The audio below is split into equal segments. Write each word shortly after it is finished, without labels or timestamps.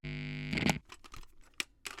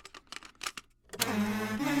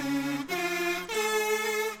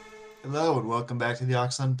Hello and welcome back to the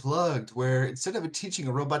Auxi Unplugged, where instead of teaching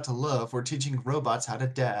a robot to love, we're teaching robots how to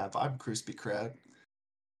dab. I'm Crispy Crab.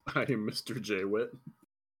 I am Mr. J Wit.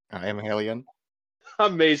 I am Hellion.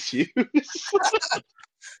 I'm Mace Hughes. Did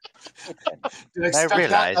I expect that?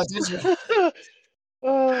 realized- Did you?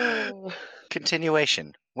 Oh.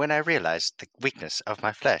 Continuation. When I realized the weakness of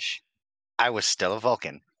my flesh, I was still a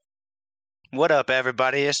Vulcan. What up,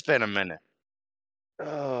 everybody? It's been a minute.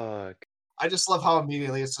 Oh, I just love how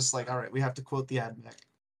immediately it's just like, all right, we have to quote the admech.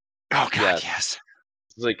 Oh God, Yes. yes.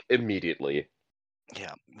 it's like immediately.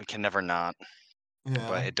 Yeah, we can never not. Yeah.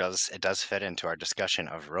 But it does fit into our discussion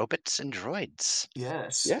of robots and droids.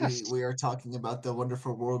 Yes. Yes. We are talking about the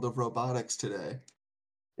wonderful world of robotics today.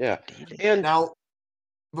 Yeah. Indeed. And Now,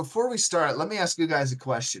 before we start, let me ask you guys a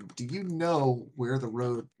question. Do you know where the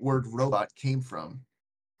word robot came from?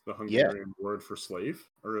 The Hungarian word for slave?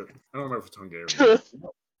 Or I don't remember if it's Hungarian.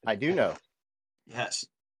 I do know. Yes.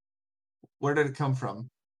 Where did it come from?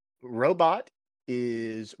 Robot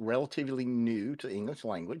is relatively new to the English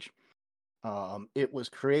language. It was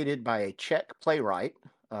created by a Czech playwright,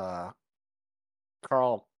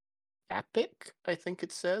 Karl Apik, I think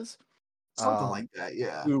it says, Something like that,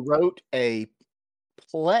 yeah. who wrote a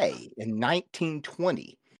play in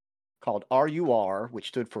 1920 called RUR, which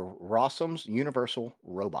stood for Rossum's Universal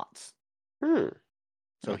Robots.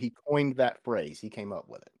 So he coined that phrase. He came up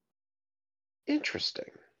with it. Interesting.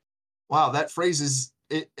 Wow, that phrase is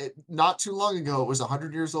it not too long ago. It was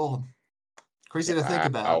 100 years old. Crazy to think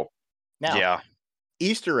about. Wow. Now, Yeah.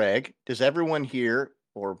 Easter egg, does everyone here,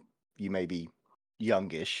 or you may be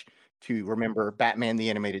youngish, to remember Batman the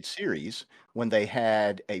Animated Series when they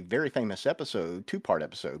had a very famous episode, two-part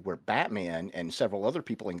episode, where Batman and several other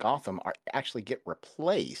people in Gotham actually get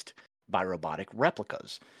replaced by robotic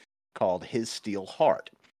replicas called His Steel Heart.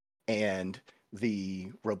 And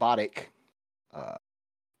the robotic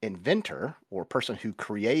inventor or person who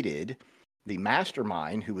created the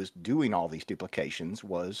mastermind who was doing all these duplications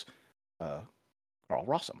was Carl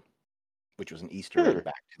Rossum, which was an Easter egg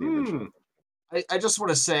back to the original. I just want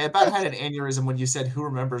to say, I about had an aneurysm when you said, who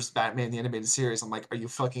remembers Batman the Animated Series? I'm like, are you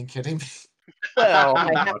fucking kidding me? Well, I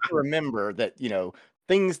have to remember that,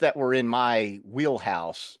 things that were in my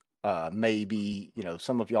wheelhouse, maybe,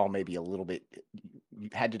 some of y'all may be a little bit, you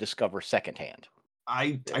had to discover secondhand.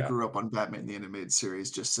 I Yeah. grew up on Batman the Animated Series,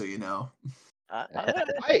 just so you know.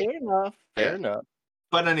 Fair enough. Fair enough.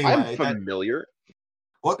 But I'm anyway, familiar.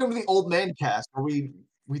 welcome to the Old Man Cast, where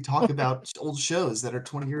we talk about old shows that are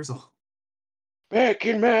 20 years old. Back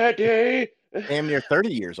in my day. Damn near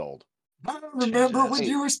 30 years old. I remember when Hey.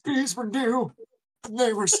 USBs were new.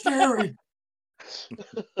 They were scary.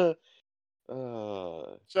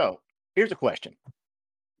 So, here's a question.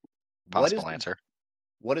 Possible answer.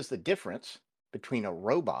 What is the difference between a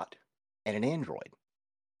robot and an android?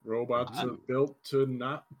 Robots are built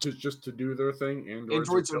just to do their thing. Androids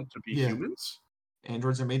Androids are are- built to be yeah. humans.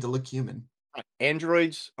 Androids are made to look human.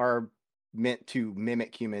 Androids are meant to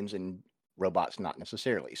mimic humans and robots not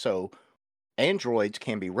necessarily. So androids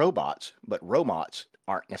can be robots, but robots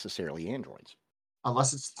aren't necessarily androids.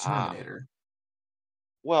 Unless it's the Ah. Terminator.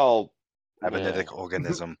 Well, Cybernetic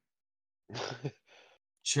organism.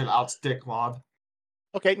 Chill out, dickwad.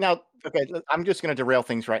 Okay, I'm just going to derail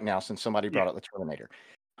things right now since somebody brought up the Terminator.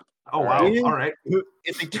 Oh, wow. Alright. All right.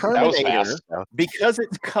 It's a That was Terminator fast. because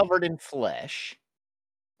it's covered in flesh,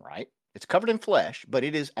 right? It's covered in flesh, but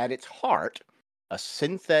it is at its heart a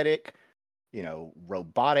synthetic,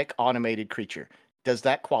 robotic automated creature. Does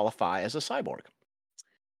that qualify as a cyborg?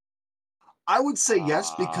 I would say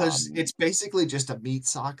yes, because Um, it's basically just a meat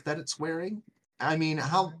sock that it's wearing. I mean,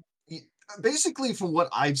 basically from what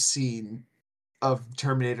I've seen of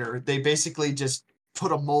Terminator, they basically just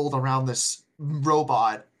put a mold around this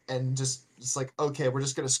robot and it's like, okay, we're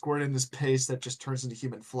just going to squirt in this paste that just turns into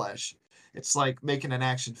human flesh. It's like making an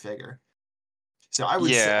action figure. So I would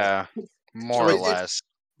say, Yeah, more or it- less.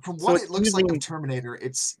 from So what it's it looks like using- of Terminator,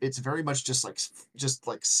 it's very much just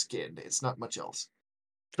like skin. It's not much else.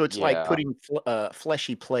 So it's like Yeah. putting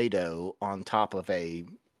fleshy Play-Doh on top of a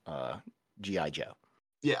G.I. Joe.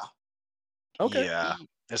 Yeah. Okay. Yeah.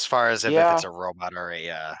 As far as if Yeah. it's a robot or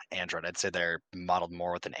a android, I'd say they're modeled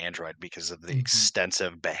more with an android because of the Mhm.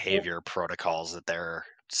 extensive behavior protocols that they're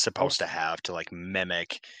supposed to have to like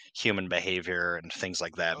mimic human behavior and things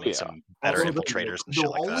like that. Make yeah. them better Also, the- infiltrators and The shit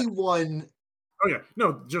like only that. one Oh yeah,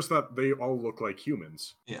 no, just that they all look like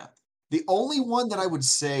humans. Yeah. The only one that I would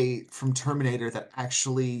say from Terminator that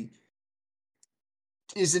actually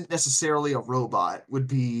isn't necessarily a robot would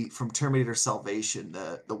be from Terminator Salvation,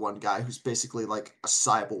 the one guy who's basically like a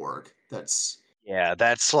cyborg that's Yeah,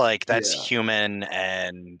 that's Yeah. human,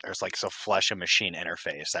 and there's like a flesh and machine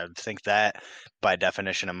interface. I would think that, by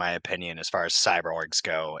definition, in my opinion, as far as cyborgs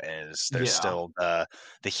go, is there's Yeah. still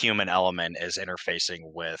the human element is interfacing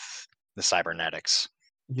with the cybernetics.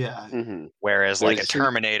 Yeah. Mm-hmm. Whereas like a There's-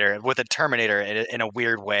 Terminator, with a Terminator, in a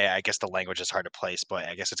weird way, I guess the language is hard to place, but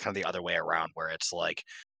I guess it's kind of the other way around, where it's like,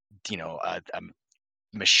 a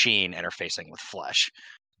machine interfacing with flesh,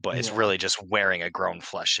 but it's Yeah. really just wearing a grown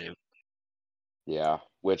flesh suit. Yeah,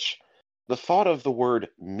 which the thought of the word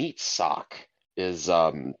meat sock is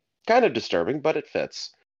kind of disturbing, but it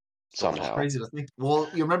fits somehow. Crazy to think. Well,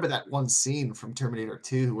 you remember that one scene from Terminator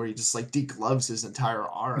 2 where he just like degloves his entire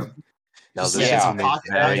arm. No, Just this like, has a scene is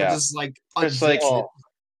pocket knife very- and Yeah. just like It's like- unzips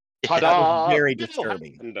it. Ta-da! That was very Little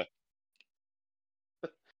disturbing. hand.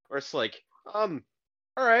 Or it's like, all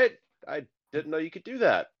right, I didn't know you could do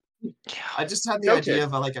that. I just had the Noted. idea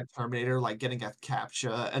of like a Terminator like getting a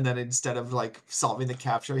captcha, and then instead of like solving the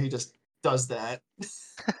captcha, he just does that.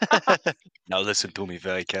 Now listen to me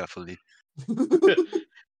very carefully.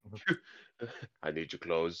 I need your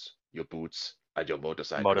clothes, your boots, and your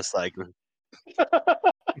motorcycle. Motorcycle.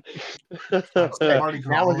 Okay, Marty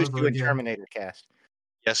Now we're Crawl just over doing again. Terminator cast.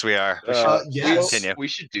 Yes, we are. We yes. continue. We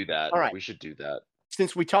should do that. All right. We should do that.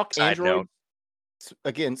 Since we talked Side Android, note.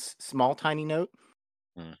 again, small tiny note.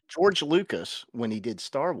 Hmm. George Lucas, when he did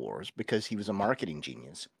Star Wars, because he was a marketing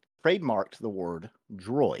genius, trademarked the word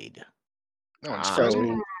droid. No one's Ah.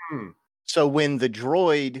 frozen. So when the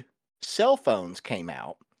droid cell phones came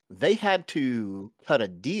out, they had to cut a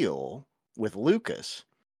deal with Lucas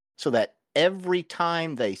so that every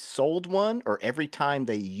time they sold one or every time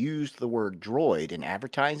they used the word droid in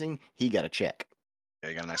advertising, he got a check. Yeah,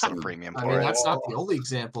 you got a nice little premium I for mean, it. that's not the only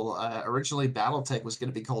example. Originally, BattleTech was going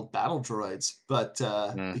to be called Battle Droids, but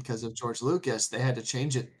because of George Lucas, they had to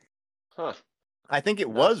change it. Huh. I think it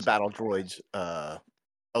was Battle Droids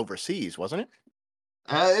overseas, wasn't it?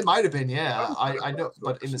 It might have been, yeah. was I know,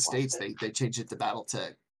 but in the Something. States, they changed it to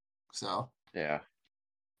BattleTech. So Yeah.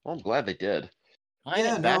 Well, I'm glad they did. Tying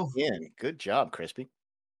Yeah, it back no. in. Good job, Crispy.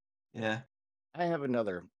 yeah, I have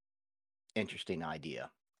another interesting idea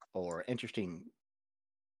or interesting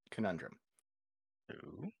conundrum.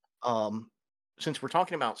 Ooh. Since we're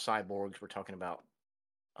talking about cyborgs, we're talking about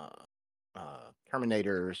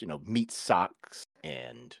Terminators, meat socks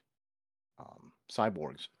and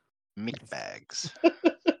cyborgs. Meat bags.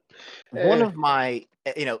 One of my,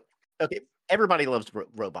 okay, everybody loves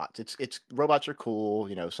robots. It's robots are cool.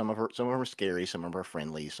 Some of them are scary, some of them are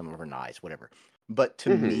friendly, some of them are nice, whatever. But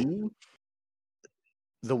to me,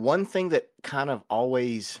 the one thing that kind of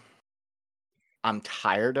always I'm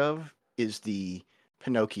tired of is the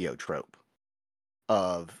Pinocchio trope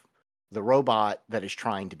of the robot that is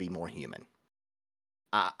trying to be more human.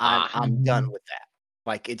 I'm done with that.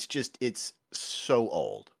 Like it's so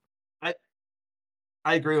old.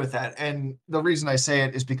 I agree with that. And the reason I say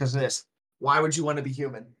it is because of this. Why would you want to be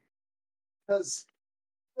human? Because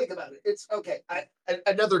think about it. It's okay.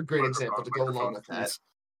 Another great example to go along with that.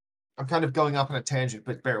 I'm kind of going off on a tangent,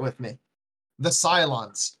 but bear with me. The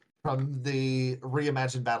Cylons from the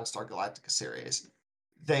reimagined Battlestar Galactica series.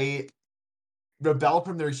 They rebel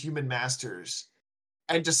from their human masters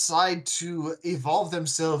and decide to evolve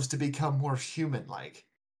themselves to become more human-like.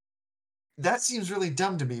 That seems really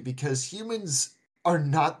dumb to me because humans are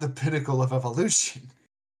not the pinnacle of evolution.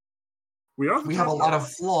 We have a lot of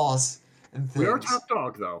flaws and things. We are top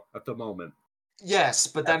dog though at the moment. Yes,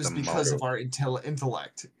 but that At is the because of moment. our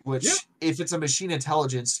intellect, which Yeah. if it's a machine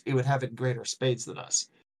intelligence, it would have in greater spades than us.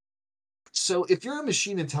 So if you're a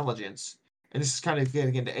machine intelligence, and this is kind of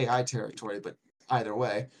getting into AI territory, but either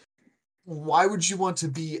way, why would you want to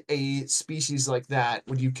be a species like that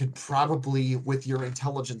when you could probably, with your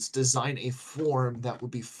intelligence, design a form that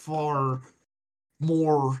would be far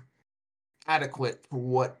more adequate for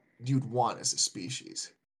what you'd want as a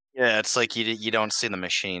species? Yeah, it's like you don't see the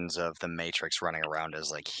machines of the Matrix running around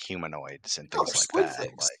as like humanoids and No, things they're like squid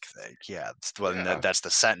that. things. That's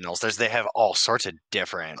the Sentinels. They have all sorts of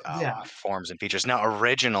different Yeah. forms and features. Now,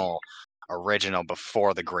 original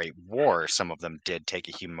before the Great War, some of them did take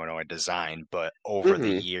a humanoid design, but over the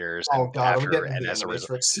years Oh and god, are we after, getting and into as a result,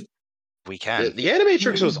 Matrix? we can. The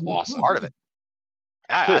Animatrix was awesome. Part of it.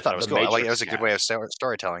 I thought it was The cool. It was Matrix a good way of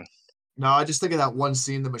storytelling. No, I just think of that one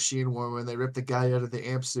scene in the Machine War when they ripped the guy out of the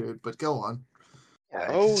amp suit, but go on.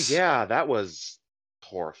 Oh yeah, that was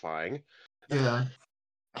horrifying. Yeah.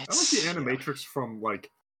 I like the Animatrix from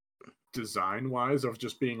like design wise of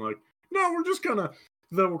just being like, no, we're just gonna.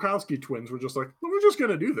 The Wachowski twins were just like, well, we're just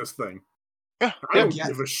gonna do this thing. Yeah. I don't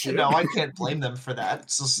give a shit. No, I can't blame them for that.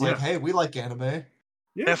 It's just like, hey, we like anime.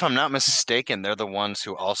 Yeah. If I'm not mistaken, they're the ones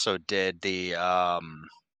who also did the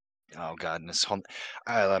oh god, this whole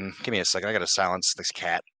give me a second. I gotta silence this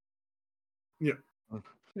cat.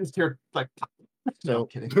 Just hear like, no, I'm So,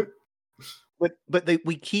 kidding. but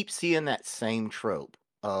we keep seeing that same trope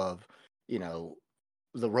of, you know,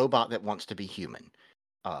 the robot that wants to be human.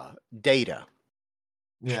 Data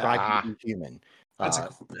striving Yeah, to be human. that's Uh,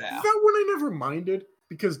 Yeah. That one I never minded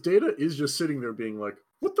because Data is just sitting there being like,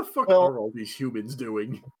 "What the fuck Well- are all these humans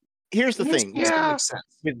doing?" here's the thing. It's gonna Yeah. make sense.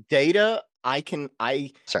 With Data, I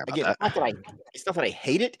Sorry about again, that. it's not that I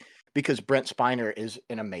hate it, because Brent Spiner is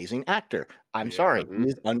an amazing actor. I'm Yeah. sorry, Mhm. he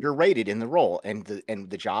is underrated in the role, and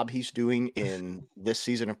the job he's doing in this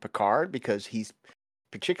season of Picard, because he's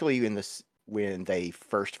particularly in this when they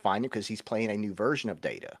first find him, because he's playing a new version of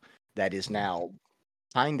Data that is now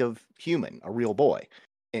kind of human, a real boy,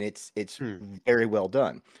 and it's very well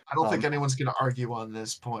done. I don't think Um, anyone's gonna argue on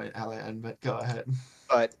this point, Allan, but go ahead.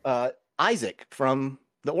 But Isaac from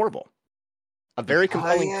the Orville, a very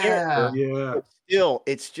compelling character. Yeah. But still,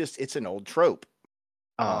 it's an old trope.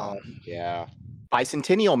 Oh, Yeah.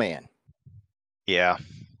 Bicentennial Man. yeah.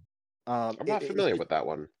 I'm not familiar with that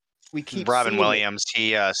one. We keep Robin seeing it. Williams,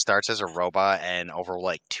 he starts as a robot, and over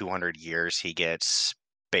like 200 years, he gets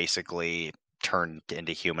basically turned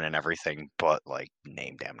into human and everything but like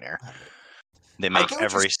name damn near. They make get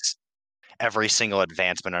what you're every single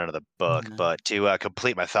advancement out of the book. Yeah. But to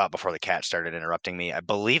complete my thought before the cat started interrupting me, I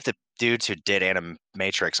believe the dudes who did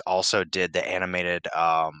Animatrix also did the animated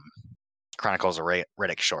Chronicles of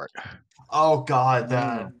Riddick short. Oh god,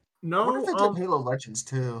 that. I wonder if they No, did Halo Legends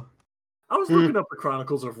too. I was looking up the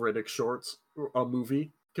Chronicles of Riddick shorts, a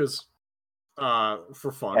movie, because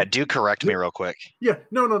for fun. Yeah, do correct me real quick. Yeah,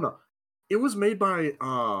 no. It was made by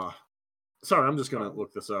sorry, I'm just gonna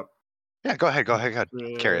look this up. Yeah, go ahead.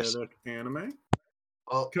 Curious. Riddick anime.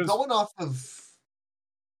 Well, 'Cause- going off of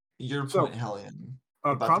your So, point, Hellion.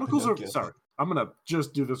 about the Chronicles of Pinocchio sorry, I'm gonna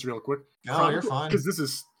just do this real quick. No, you're fine. Because this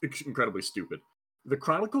is incredibly stupid. The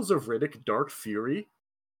Chronicles of Riddick Dark Fury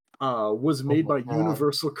was made by God.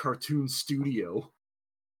 Universal Cartoon Studio.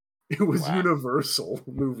 It was Wow. Universal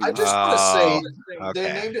movie. I just want to say they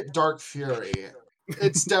okay. named it Dark Fury.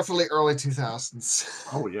 It's definitely early 2000s.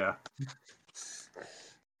 Oh yeah.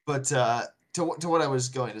 But to what I was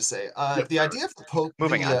going to say, the idea of the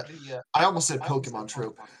Moving on. I almost said Pokemon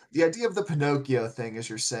trope. The idea of the Pinocchio thing, as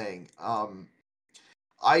you're saying,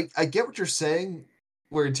 I get what you're saying.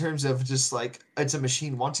 Where in terms of just like it's a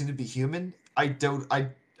machine wanting to be human, I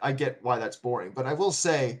get why that's boring. But I will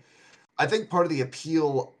say, I think part of the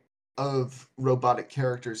appeal of robotic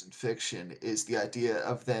characters in fiction is the idea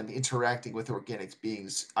of them interacting with organic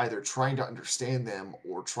beings, either trying to understand them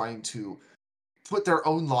or trying to put their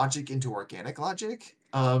own logic into organic logic.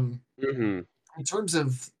 Mm-hmm. In terms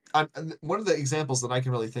of one of the examples that I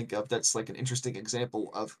can really think of that's like an interesting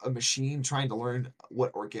example of a machine trying to learn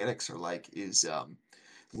what organics are like is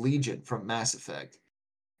Legion from Mass Effect.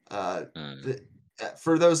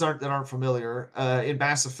 For those that aren't familiar, in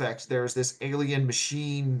Mass Effect, there's this alien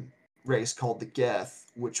machine race called the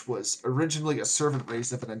Geth, which was originally a servant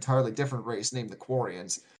race of an entirely different race named the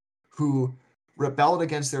Quarians, who rebelled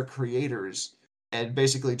against their creators and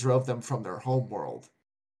basically drove them from their homeworld,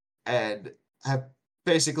 and have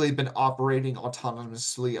basically been operating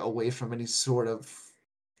autonomously away from any sort of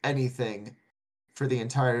anything for the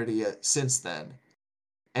entirety since then.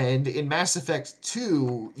 And in Mass Effect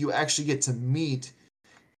 2, you actually get to meet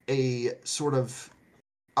a sort of,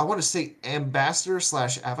 I want to say, ambassador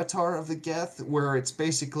 / avatar of the Geth, where it's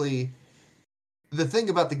basically, the thing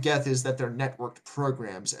about the Geth is that they're networked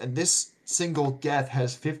programs, and this single Geth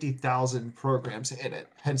has 50,000 programs in it,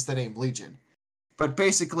 hence the name Legion. But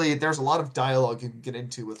basically, there's a lot of dialogue you can get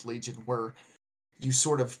into with Legion where you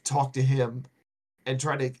sort of talk to him and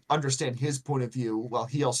try to understand his point of view while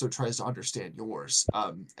he also tries to understand yours.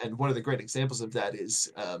 And one of the great examples of that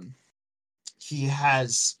is he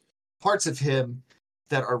has parts of him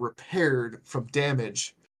that are repaired from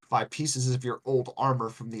damage by pieces of your old armor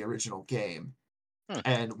from the original game.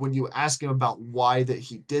 And when you ask him about why that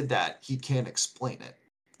he did that, he can't explain it.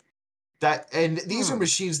 And these are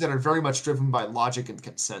machines that are very much driven by logic and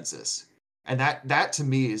consensus. And that to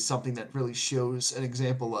me is something that really shows an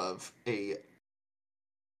example of a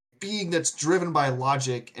being that's driven by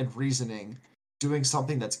logic and reasoning doing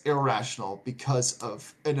something that's irrational because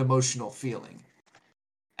of an emotional feeling.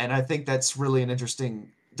 And I think that's really an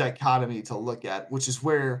interesting dichotomy to look at, which is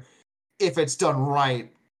where, if it's done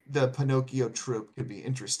right, the Pinocchio trope could be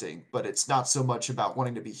interesting, but it's not so much about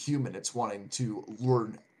wanting to be human, it's wanting to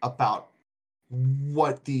learn about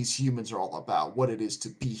what these humans are all about, what it is to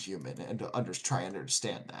be human, and to try and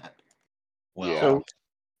understand that. Well, Yeah.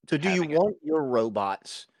 So do you having it. want your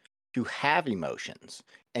robots to have emotions?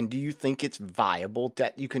 And do you think it's viable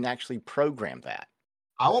that you can actually program that?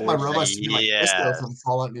 I want my robots to be like Disco Yeah. from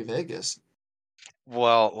Fallout New Vegas.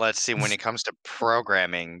 Well, let's see. When it comes to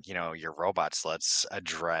programming, your robots, let's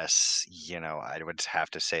address. I would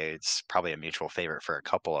have to say it's probably a mutual favorite for a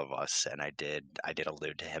couple of us, and I did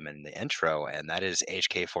allude to him in the intro, and that is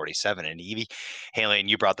HK47. And Evie, Haley, and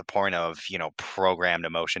you brought the point of programmed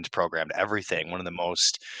emotions, programmed everything. One of the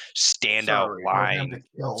most standout Sorry. Program line. to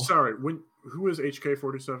kill. Sorry, who is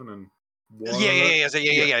HK47 and what? Yeah.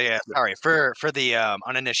 Yeah. Sorry for the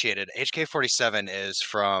uninitiated. HK47 is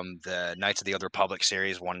from the Knights of the Old Republic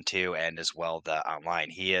series 1, 2, and as well the online.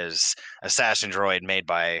 He is assassin droid made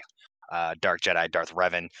by Dark Jedi Darth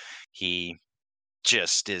Revan. He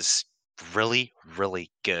just is really, really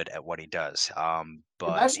good at what he does. But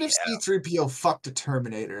Imagine if C-3PO fucked a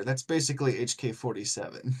Terminator. That's basically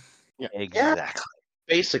HK-47. exactly,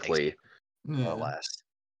 Basically. more or Yeah. less.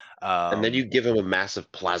 And then you give him a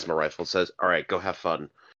massive plasma rifle and says, all right, go have fun.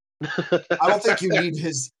 I don't think you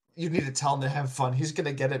need to tell him to have fun. He's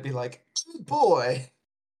gonna get it and be like, oh, boy.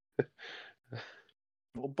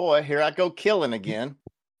 Well, boy, here I go killing again.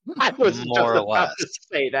 I was just More or about to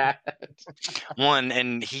say that. One,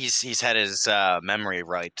 and he's had his memory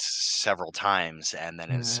right several times, and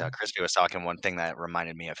then as Yeah. Crispy was talking, one thing that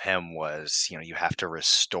reminded me of him was you have to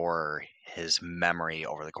restore his memory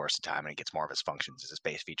over the course of time, and he gets more of his functions as his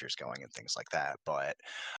base features going and things like that. But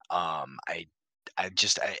I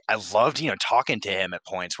loved talking to him at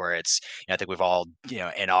points where it's I think we've all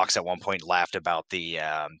in Auxis at one point laughed about the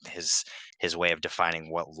his way of defining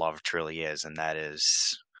what love truly is, and that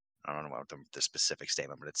is. I don't know about the specific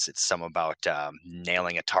statement, but it's some about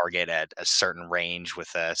nailing a target at a certain range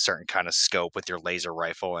with a certain kind of scope with your laser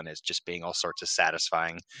rifle, and it's just being all sorts of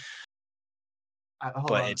satisfying. Hold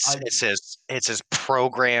But on. it's as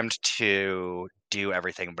programmed to do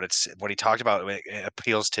everything. But it's what he talked about. It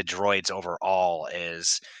appeals to droids overall.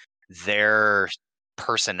 Is their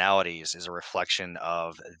personalities is a reflection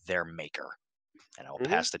of their maker, and I'll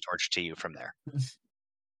pass the torch to you from there.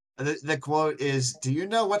 The quote is, "Do you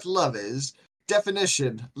know what love is?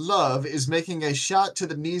 Definition: Love is making a shot to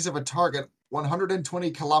the knees of a target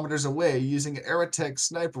 120 kilometers away using an Aerotech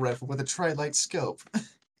sniper rifle with a tri-light scope."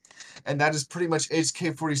 And that is pretty much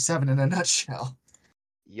HK-47 in a nutshell.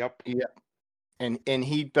 Yep. Yeah. And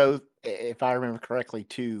he both, if I remember correctly,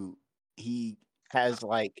 too, he has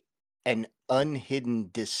like an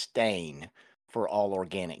unhidden disdain for all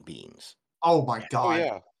organic beings. Oh my god. Oh,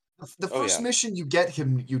 yeah. The first mission you get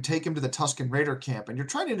him, you take him to the Tusken Raider camp, and you're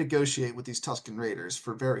trying to negotiate with these Tusken Raiders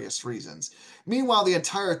for various reasons. Meanwhile, the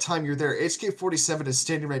entire time you're there, HK-47 is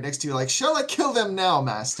standing right next to you like, shall I kill them now,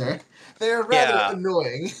 master? They are rather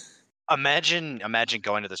annoying. Imagine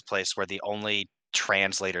going to this place where the only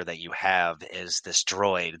translator that you have is this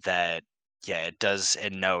droid that, it does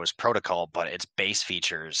and knows protocol, but its base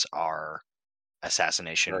features are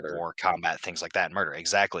assassination, Murder. war, combat, things like that, murder.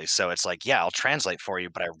 Exactly. So it's like, I'll translate for you,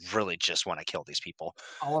 but I really just want to kill these people.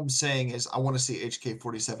 All I'm saying is I want to see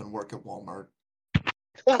HK-47 work at Walmart.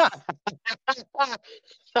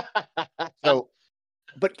 So,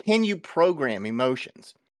 but can you program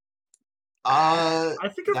emotions? I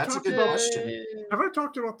think That's a good question. Have I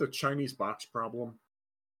talked about the Chinese box problem?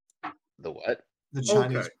 The what? The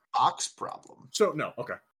Chinese box problem. So no,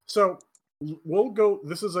 okay. So we'll go.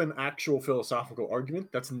 This is an actual philosophical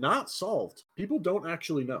argument that's not solved. People don't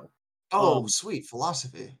actually know. Oh, sweet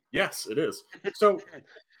philosophy. Yes, it is. So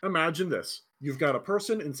imagine this: you've got a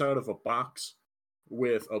person inside of a box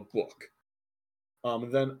with a book,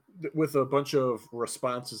 then with a bunch of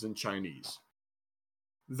responses in Chinese.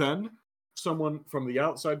 Then someone from the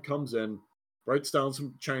outside comes in, writes down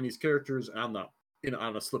some Chinese characters on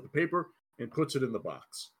a slip of paper, and puts it in the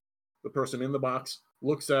box. The person in the box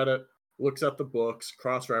looks at it, looks at the books,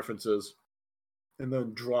 cross-references, and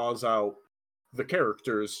then draws out the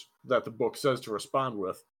characters that the book says to respond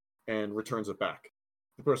with and returns it back.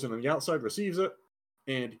 The person on the outside receives it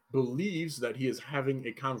and believes that he is having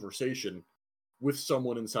a conversation with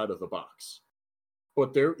someone inside of the box.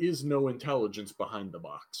 But there is no intelligence behind the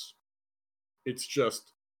box. It's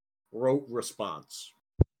just rote response.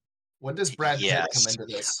 When does Brad Pitt come into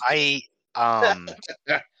this?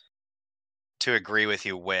 To agree with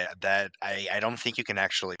you with that, I don't think you can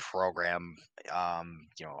actually program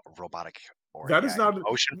robotic or that is not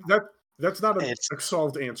emotion. That's not a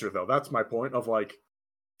solved answer though. That's my point of like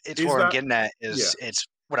it's where I'm getting at is it's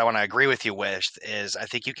what I want to agree with you with is I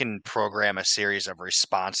think you can program a series of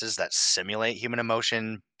responses that simulate human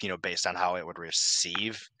emotion, based on how it would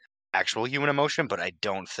receive actual human emotion, but I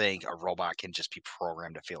don't think a robot can just be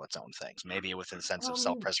programmed to feel its own things. Maybe within the sense of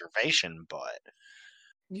self-preservation, but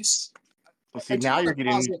Well, See, I do now want you're to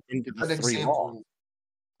getting posit into the an 3 law.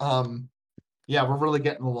 example. Yeah, we're really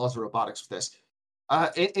getting the laws of robotics with this.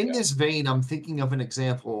 In this vein, I'm thinking of an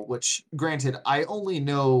example, which, granted, I only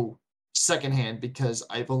know secondhand because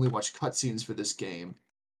I've only watched cutscenes for this game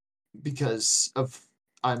because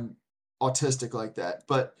I'm autistic like that.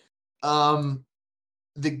 But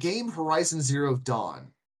the game Horizon Zero Dawn,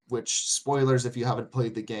 which, spoilers if you haven't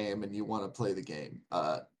played the game and you want to play the game,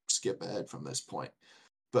 skip ahead from this point.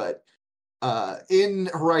 But in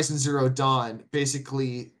Horizon Zero Dawn,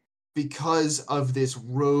 basically, because of this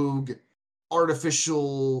rogue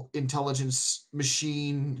artificial intelligence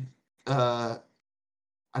machine, I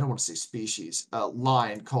don't want to say species,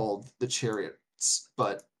 line called the Chariots,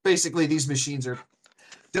 but basically these machines are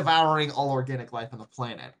devouring all organic life on the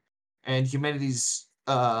planet, and humanity's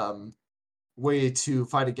way to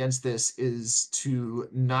fight against this is to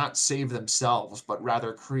not save themselves, but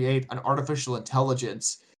rather create an artificial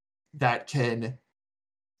intelligence that can,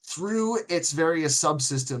 through its various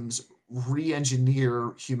subsystems,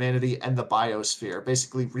 re-engineer humanity and the biosphere,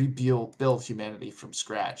 basically rebuild humanity from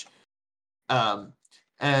scratch.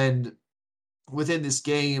 And within this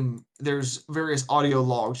game, there's various audio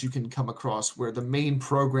logs you can come across where the main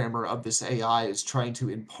programmer of this AI is trying to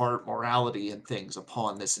impart morality and things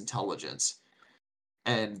upon this intelligence.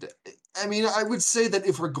 And I mean, I would say that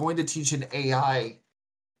if we're going to teach an AI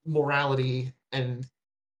morality and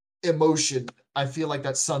emotion, I feel like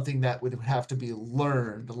that's something that would have to be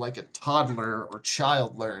learned, like a toddler or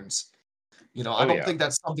child learns. I don't think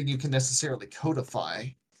that's something you can necessarily codify.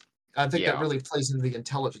 I think that really plays into the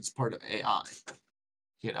intelligence part of AI.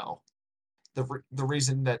 You know, the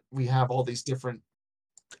reason that we have all these different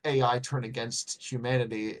AI turn against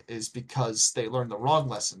humanity is because they learn the wrong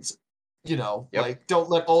lessons. Like,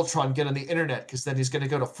 don't let Ultron get on the internet because then he's going to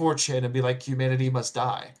go to 4chan and be like, humanity must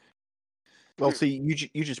die. Well, see,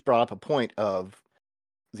 you just brought up a point of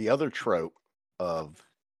the other trope of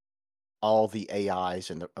all the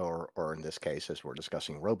AIs or in this case, as we're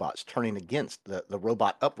discussing robots, turning against the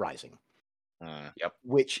robot uprising.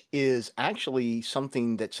 Which is actually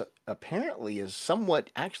something that's apparently is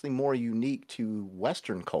somewhat actually more unique to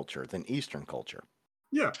Western culture than Eastern culture.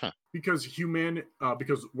 Yeah, because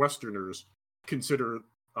because Westerners consider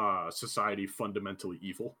society fundamentally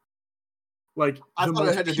evil. Like I thought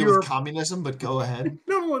it had to do with communism, but go ahead.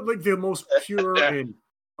 No, like the most pure and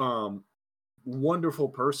wonderful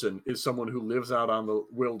person is someone who lives out on the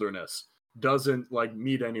wilderness, doesn't like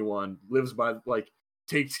meet anyone, lives by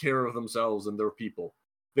takes care of themselves and their people.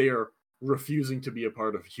 They are refusing to be a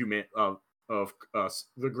part of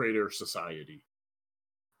the greater society,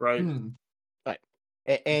 right? Right.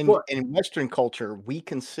 And in Western culture, we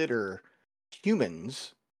consider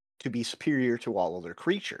humans to be superior to all other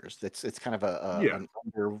creatures. It's kind of an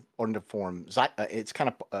underform. It's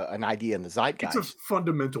kind of an idea in the zeitgeist. It's a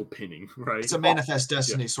fundamental pinning, right? It's a manifest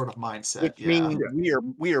destiny sort of mindset. Which means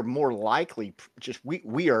we are more likely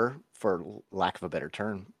we are, for lack of a better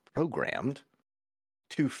term, programmed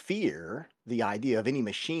to fear the idea of any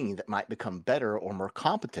machine that might become better or more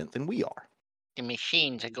competent than we are. The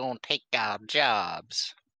machines are going to take our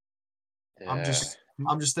jobs. I'm just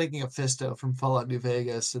thinking of Fisto from Fallout New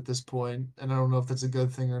Vegas at this point, and I don't know if that's a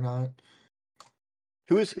good thing or not.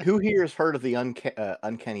 Who here has heard of the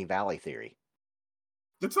uncanny valley theory?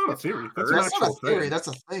 That's not a theory. That's an actual theory. thing. That's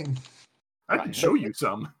a thing. I can show you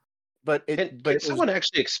some. But can someone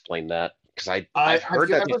actually explain that? Because I've heard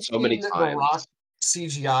that so many times. The Rock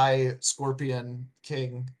CGI Scorpion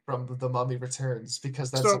King from The Mummy Returns,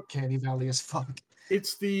 because that's uncanny valley as fuck.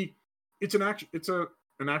 It's an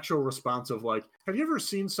actual response of like, have you ever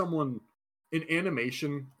seen someone in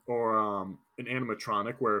animation or an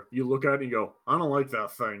animatronic where you look at it and you go, I don't like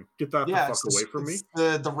that thing. Get that the fuck away from me.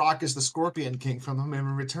 The Rock is the Scorpion King from The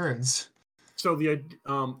Mummy Returns. So the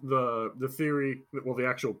theory, well,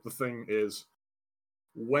 the thing is,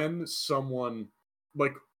 when someone,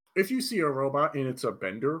 like, if you see a robot and it's a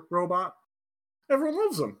Bender robot, everyone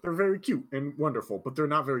loves them. They're very cute and wonderful, but they're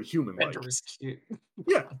not very human-like. Bender is cute.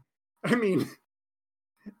 Yeah, I mean,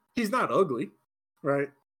 he's not ugly, right?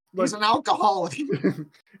 Like, he's an alcoholic.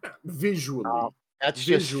 Visually. That's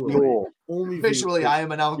visually, just cool. Only visually, I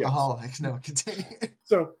am an alcoholic. Yes. No, continue.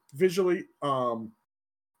 So visually, all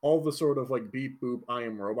the sort of like beep boop, I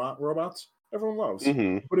am robots, everyone loves.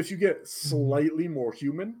 Mm-hmm. But if you get slightly more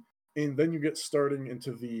human, and then you get starting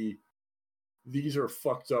into these are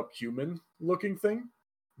fucked up human looking thing,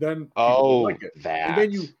 then people like it. That.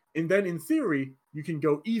 And then in theory, you can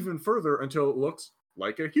go even further until it looks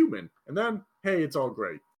like a human. And then, hey, it's all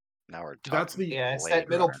great. Now we're That's talking. the Yeah, it's Blade that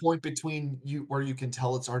middle Runner. point between you where you can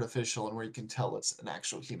tell it's artificial and where you can tell it's an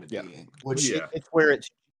actual human Yeah. being. Which Yeah. It's where it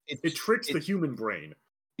tricks the it's- human brain.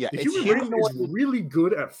 Yeah, The it's human brain is humanoid. really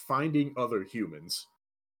good at finding other humans.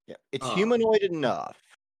 Yeah, it's Ah. humanoid enough,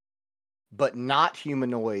 but not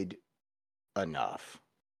humanoid enough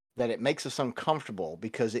that it makes us uncomfortable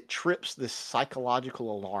because it trips the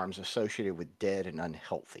psychological alarms associated with dead and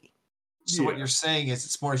unhealthy. so what Yeah. you're saying is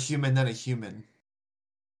it's more human than a human.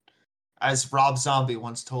 As Rob Zombie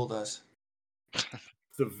once told us.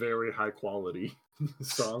 It's a very high quality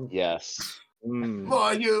song. Yes. Mm,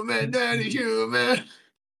 More human than a human.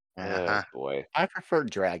 Uh-huh. Oh boy. I prefer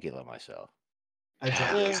Dracula myself. That Yeah.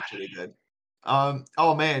 Dracula's pretty good.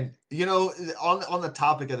 Oh man, on the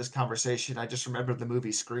topic of this conversation, I just remembered the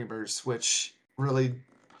movie Screamers, which really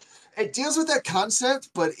it deals with that concept,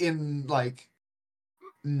 but in like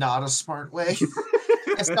not a smart way.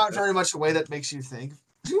 It's not very much a way that makes you think.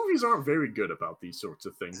 Movies aren't very good about these sorts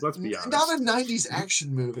of things. Let's be honest. Not a '90s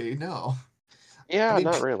action movie, no. Yeah, I mean,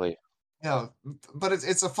 not really. no, but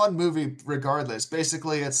it's a fun movie regardless.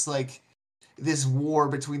 Basically, it's like this war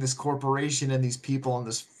between this corporation and these people on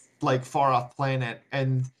this like far off planet,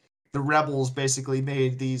 and the rebels basically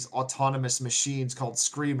made these autonomous machines called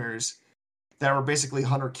screamers that were basically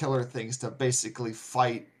hunter killer things to basically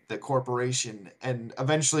fight the corporation, and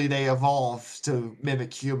eventually they evolve to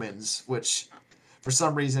mimic humans, which for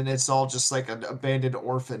some reason it's all just like an abandoned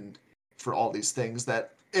orphan for all these things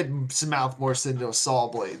that its mouth morphs into a saw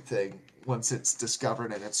blade thing once it's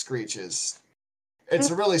discovered and it screeches. It's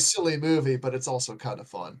a really silly movie, but it's also kind of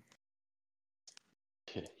fun.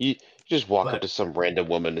 You just walk up But to some random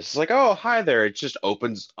woman. It's like, oh, hi there. It just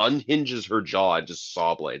unhinges her jaw, and just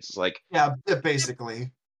saw blades. It's like, yeah,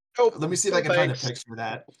 basically. oh, Let me see if no I can find a thanks. picture of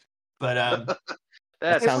that. But That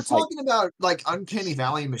That's if we're sounds like talking about like uncanny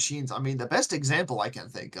valley machines, I mean the best example I can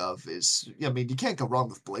think of is I mean you can't go wrong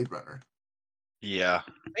with Blade Runner. Yeah.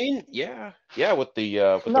 I mean, yeah, with the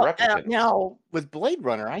no, replicants. now with Blade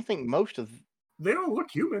Runner. I think most of They don't look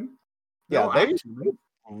human. They yeah don't they act human.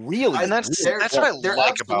 really And that's really that's what I They're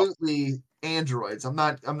like about. absolutely androids. I'm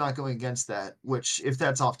not going against that, which if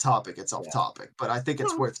that's off topic, it's off Yeah. topic. But I think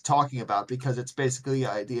it's No. worth talking about because it's basically the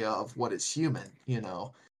idea of what is human.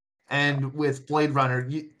 And with Blade Runner,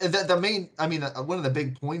 the main, I mean, one of the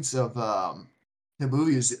big points of the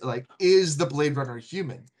movie is like, is the Blade Runner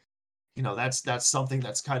human? That's something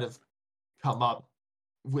that's kind of come up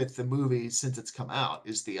with the movie since it's come out,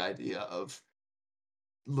 is the idea of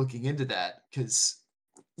looking into that, because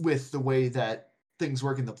with the way that things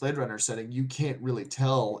work in the Blade Runner setting, you can't really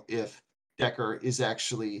tell if Decker is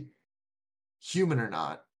actually human or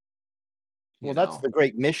not. well that's know. the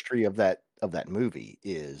great mystery of that movie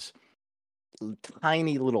is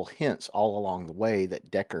tiny little hints all along the way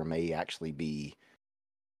that Decker may actually be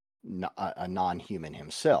a non-human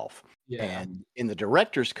himself. Yeah. And in the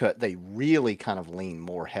director's cut, they really kind of lean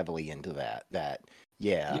more heavily into that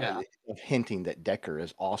Yeah. of hinting that Decker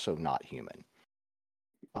is also not human.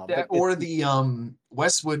 That, or the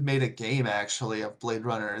Westwood made a game actually of Blade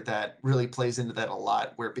Runner that really plays into that a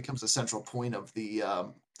lot, where it becomes a central point of the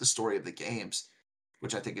story of the games,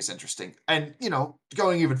 which I think is interesting. And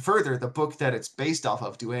going even further, the book that it's based off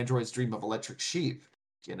of, "Do Androids Dream of Electric Sheep?"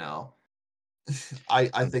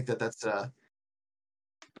 I think that's a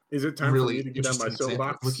Is it time for me really to get on my interesting example of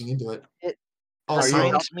soapbox? looking into it. It- Oh, Are you sorry.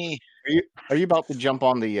 Reminds me. Are you about to jump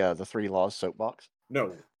on the three laws soapbox?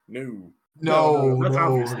 No. No, That's no.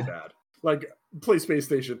 obviously bad. Like, play Space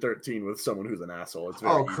Station 13 with someone who's an asshole. It's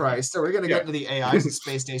very Oh easy. Christ! Are we gonna Yeah. get into the AIs in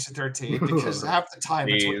Space Station 13? Because half the time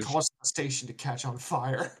it's what Please. causes the station to catch on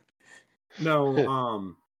fire.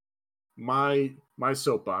 No, my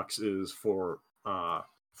soapbox is for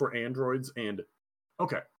androids. And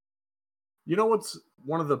okay, you know what's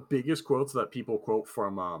one of the biggest quotes that people quote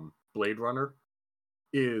from Blade Runner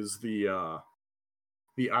is the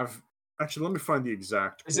I've actually, let me find the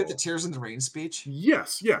exact Is it the quote. Tears in the Rain speech?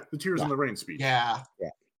 Yes, yeah, the Tears in the Rain speech. Yeah.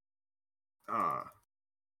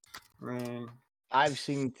 Rain. I've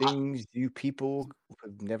seen things you people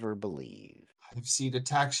would never believe. I've seen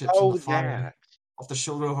attack ships on Oh, the fire that. off the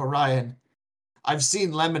shoulder of Orion. I've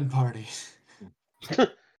seen Lemon Party.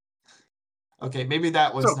 Okay, maybe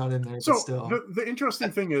that was not in there, but So still. the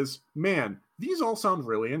interesting thing is, man, these all sound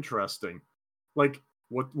really interesting. Like,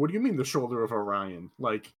 what do you mean the shoulder of Orion?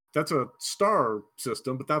 Like, that's a star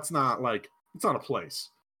system, but that's not like, it's not a place.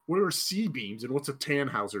 What are C beams and what's a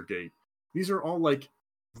Tannhauser gate? These are all like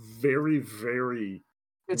very, very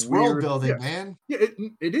It's weird. world building, Yes. man. Yeah,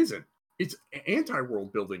 it isn't. It's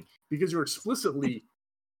anti-world building because you're explicitly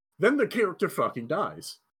then the character fucking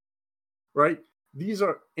dies. Right? these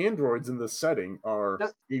are androids in this setting are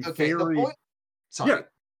a Okay, the very point. Sorry. yeah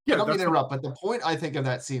yeah I don't mean that's to interrupt, but the point I think of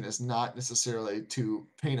that scene is not necessarily to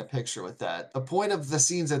paint a picture with that. The point of the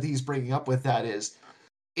scenes that he's bringing up with that is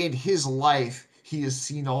in his life, he has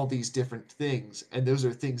seen all these different things, and those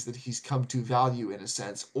are things that he's come to value in a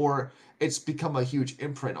sense, or it's become a huge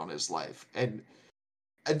imprint on his life. And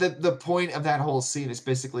the point of that whole scene is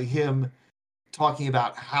basically him talking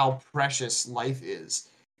about how precious life is,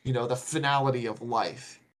 the finality of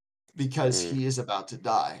life, because he is about to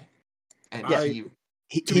die. And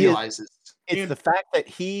he realizes. It's the fact that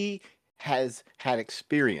he has had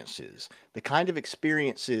experiences, the kind of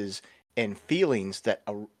experiences and feelings that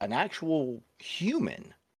an actual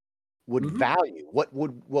human would value, what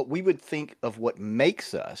we would think of what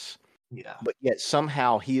makes us. Yeah. But yet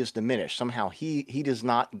somehow he is diminished. Somehow he does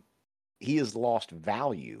not. He has lost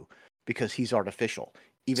value because he's artificial.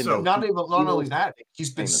 Even though not only that,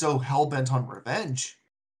 he's been so hell bent on revenge.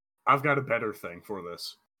 I've got a better thing for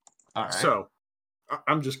this. All right. So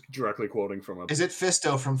I'm just directly quoting from a. Is it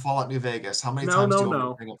Fisto from Fallout New Vegas? How many times do you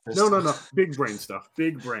want to bring up Fisto? No. Big brain stuff.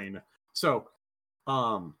 Big brain. So,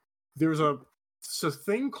 there's a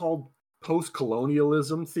thing called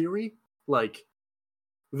post-colonialism theory, like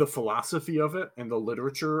the philosophy of it and the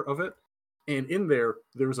literature of it, and in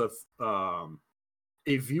there's a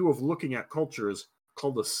view of looking at cultures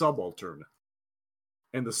called the subaltern,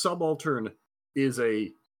 and the subaltern is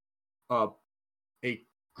a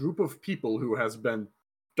group of people who has been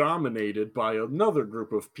dominated by another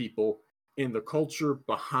group of people in the culture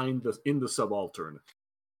in the subaltern.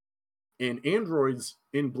 And androids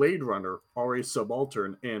in Blade Runner are a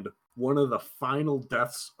subaltern, and one of the final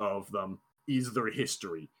deaths of them is their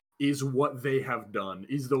history, is what they have done,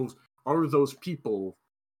 are those people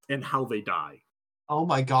and how they die. Oh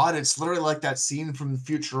my god, it's literally like that scene from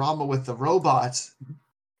Futurama with the robots.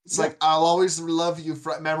 It's like, I'll always love you,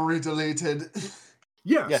 memory deleted.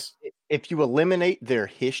 Yes. If you eliminate their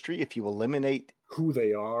history, if you eliminate who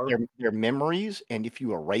they are, their memories, and if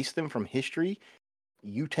you erase them from history,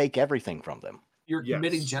 you take everything from them. You're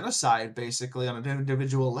committing genocide, basically, on an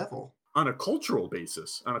individual level. On a cultural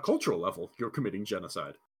basis, on a cultural level, you're committing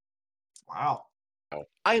genocide. Wow.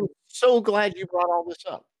 I am so glad you brought all this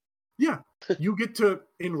up. Yeah, you get to,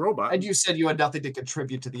 in Robot... And you said you had nothing to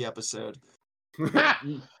contribute to the episode.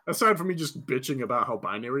 Aside from me just bitching about how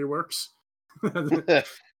binary works. I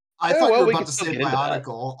thought you were about to say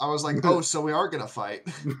Bionicle. I was like, oh, so we are going to fight.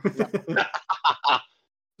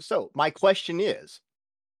 So my question is,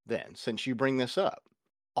 then, since you bring this up,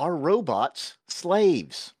 are robots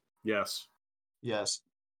slaves? Yes. Yes.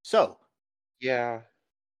 So. Yeah.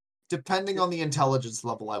 Depending on the intelligence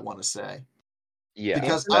level, I want to say. Yeah.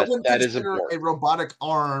 Because I wouldn't consider a robotic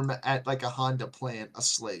arm at like a Honda plant a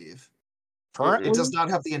slave. Currently, it does not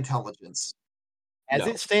have the intelligence. As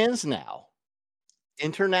it stands now,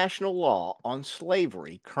 international law on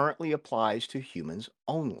slavery currently applies to humans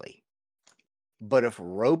only. But if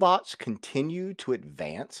robots continue to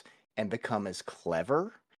advance and become as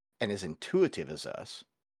clever and as intuitive as us,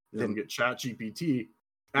 then get ChatGPT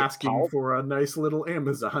asking for a nice little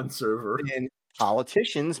Amazon server. Then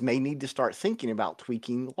politicians may need to start thinking about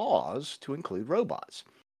tweaking laws to include robots.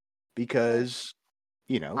 Because,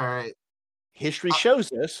 all right. History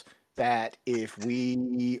shows us that if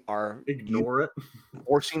we are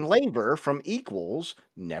forcing labor from equals,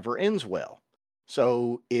 never ends well.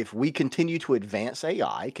 So if we continue to advance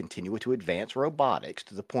AI, continue to advance robotics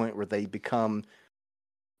to the point where they become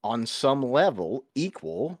on some level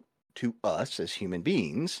equal to us as human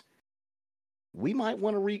beings, we might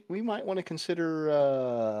want to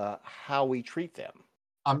consider how we treat them.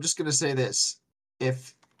 I'm just going to say this.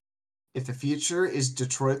 If the future is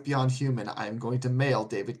Detroit Beyond Human, I am going to mail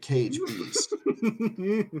David Cage bees.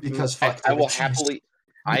 Because fuck I will happily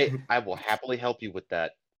I will happily help you with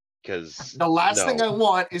that. Because the last thing I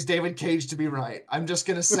want is David Cage to be right. I'm just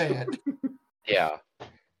gonna say it. Yeah.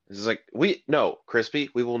 It's like Crispy,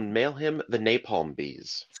 we will mail him the napalm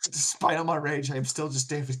bees. Despite all my rage, I am still just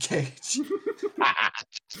David Cage.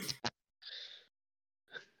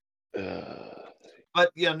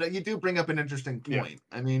 But yeah, no, you do bring up an interesting point.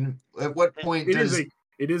 Yeah. I mean, at what point it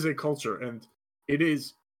is a culture, and it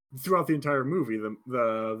is throughout the entire movie.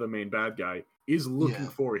 The main bad guy is looking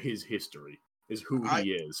for his history, is who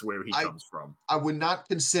he is, where he comes from. I would not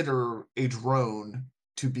consider a drone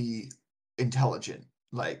to be intelligent.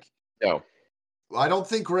 Like, no, I don't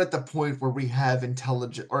think we're at the point where we have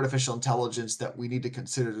artificial intelligence that we need to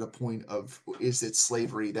consider the point of, is it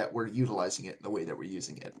slavery that we're utilizing it in the way that we're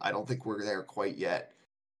using it? I don't think we're there quite yet.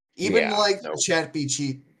 Even the chat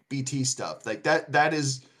BT stuff, like that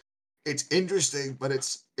is it's interesting, but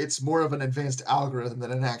it's more of an advanced algorithm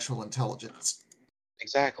than an actual intelligence.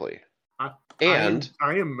 Exactly. I And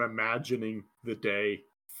am imagining the day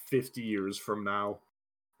 50 years from now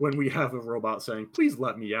when we have a robot saying, "Please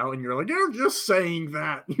let me out," and you're like, "You're just saying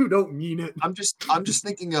that. You don't mean it." I'm just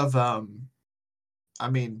thinking of I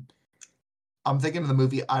mean, I'm thinking of the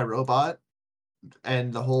movie I, Robot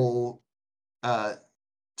and the whole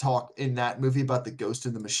talk in that movie about the ghost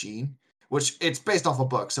in the machine, which it's based off a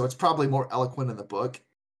book, so it's probably more eloquent in the book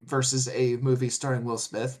versus a movie starring Will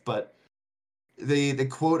Smith. But the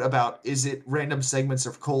quote about, is it random segments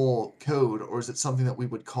of code, or is it something that we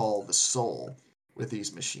would call the soul with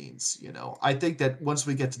these machines? I think that once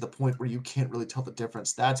we get to the point where you can't really tell the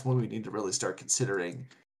difference, that's when we need to really start considering.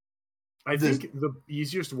 I think the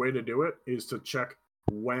easiest way to do it is to check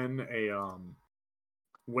when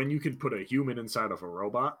you can put a human inside of a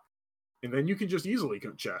robot, and then you can just easily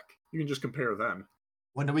check. You can just compare them.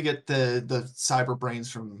 When do we get the cyber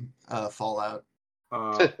brains from Fallout?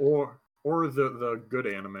 Or the good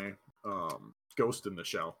anime, Ghost in the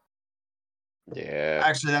Shell. yeah,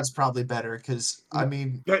 Actually, that's probably better because I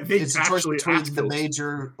mean, They it's a choice actually between ask the those-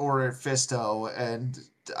 Major or Fisto, and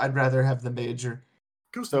I'd rather have the Major.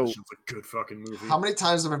 Ghost in the Shell's a good fucking movie. How many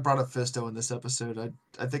times have I brought up Fisto in this episode?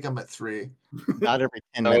 I think I'm at 3. Not every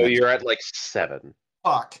 10 oh, minutes. you're at like 7.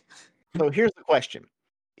 Fuck. So here's the question.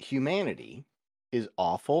 Humanity is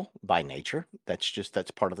awful by nature. That's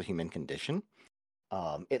part of the human condition.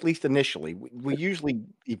 At least initially. We usually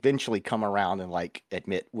eventually come around and like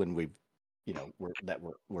admit when we've,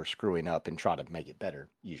 we're screwing up and try to make it better,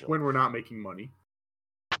 usually. When we're not making money.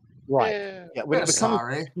 Right. Yeah. Yeah, when it becomes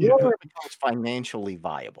Sorry. financially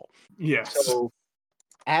viable. Yes. So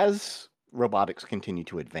as robotics continue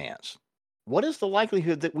to advance, what is the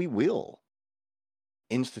likelihood that we will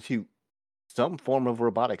institute some form of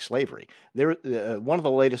robotic slavery? There, one of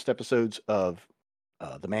the latest episodes of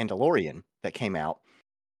The Mandalorian that came out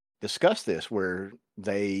discussed this, where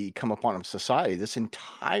they come upon a society that's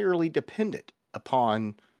entirely dependent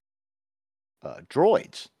upon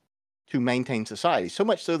droids to maintain society. So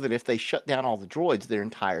much so that if they shut down all the droids, their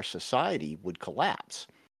entire society would collapse.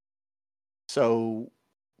 So,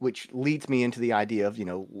 which leads me into the idea of,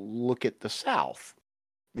 look at the South,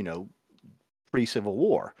 pre-Civil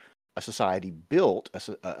War, a society built,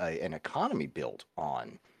 an economy built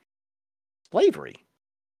on slavery.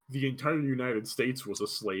 The entire United States was a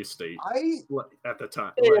slave state at the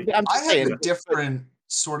time. I have a different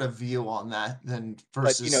sort of view on that than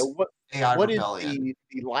versus AI what rebellion. Is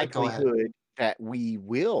the likelihood that we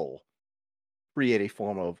will create a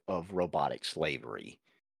form of robotic slavery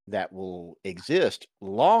that will exist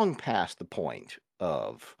long past the point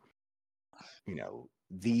of,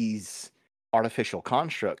 these artificial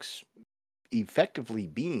constructs effectively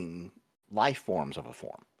being life forms of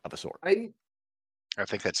a sort? I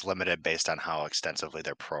think that's limited based on how extensively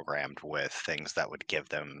they're programmed with things that would give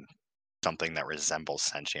them something that resembles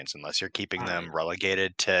sentience, unless you're keeping them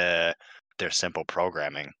relegated to their simple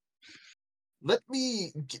programming. Let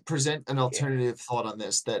me present an alternative thought on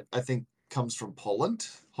this that I think comes from Poland.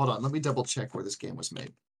 Hold on, let me double check where this game was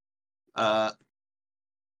made.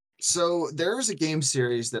 So there's a game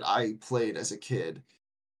series that I played as a kid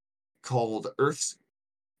called Earth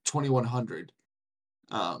 2100.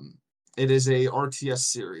 It is a RTS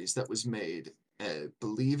series that was made, I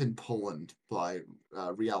believe, in Poland by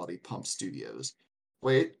Reality Pump Studios.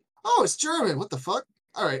 Wait, it's German. What the fuck?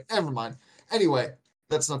 All right, never mind. Anyway,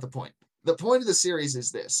 that's not the point. The point of the series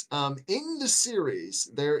is this. In the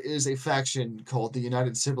series, there is a faction called the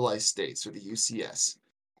United Civilized States, or the UCS,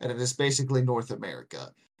 and it is basically North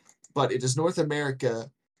America. But it is North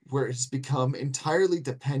America where it has become entirely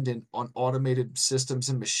dependent on automated systems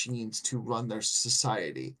and machines to run their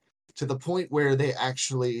society, to the point where they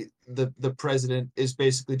actually, the president is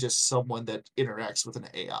basically just someone that interacts with an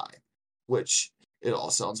AI, which it all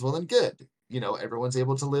sounds well and good. Everyone's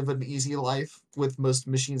able to live an easy life with most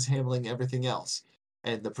machines handling everything else.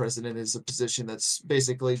 And the president is a position that's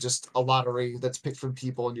basically just a lottery that's picked from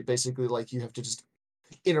people, and you basically you have to just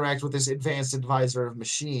interact with this advanced advisor of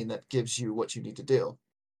machine that gives you what you need to do.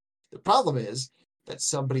 The problem is that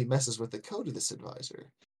somebody messes with the code of this advisor.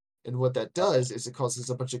 And what that does is it causes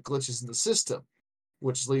a bunch of glitches in the system,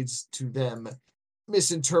 which leads to them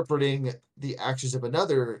misinterpreting the actions of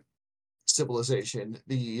another civilization,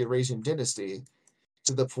 the Eurasian dynasty,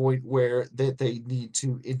 to the point where they need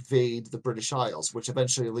to invade the British Isles, which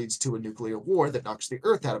eventually leads to a nuclear war that knocks the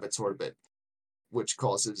Earth out of its orbit, which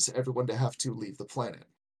causes everyone to have to leave the planet.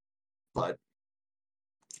 But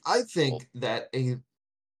I think that a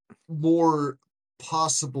more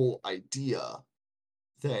possible idea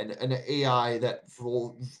than an AI that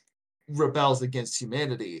will rebels against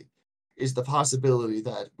humanity is the possibility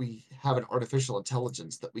that we have an artificial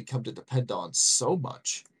intelligence that we come to depend on so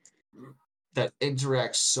much, that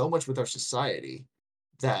interacts so much with our society,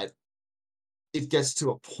 that it gets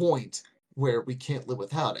to a point where we can't live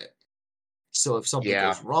without it. So if something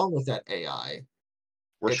Yeah. goes wrong with that AI,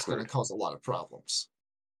 We're it's going to screwed. cause a lot of problems.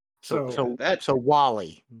 So So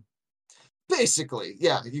Wally. Basically,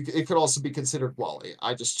 yeah, it could also be considered Wall-E.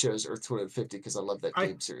 I just chose Earth 250 because I love that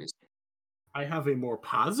game series. I have a more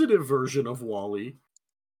positive version of Wall-E.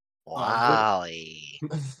 Wally.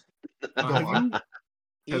 Have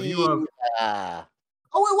you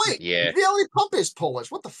Oh, wait. Yeah. Reality Pump is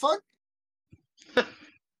Polish. What the fuck?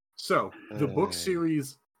 So the book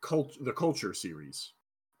series, the Culture series,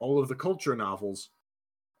 all of the Culture novels,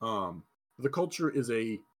 the Culture is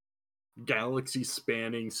a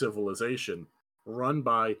galaxy-spanning civilization run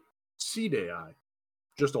by seed AI.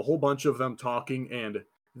 Just a whole bunch of them talking, and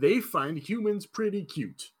they find humans pretty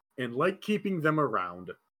cute and like keeping them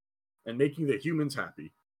around and making the humans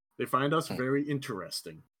happy. They find us very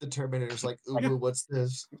interesting. The Terminator's like, Ubu, what's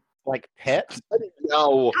this? Like pets?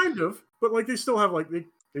 No. Kind of, but like they still have like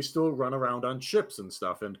they still run around on ships and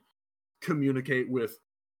stuff and communicate with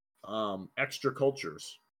extra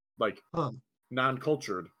cultures, like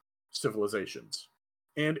non-cultured civilizations.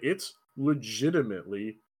 And it's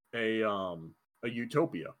legitimately a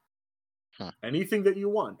utopia. Anything that you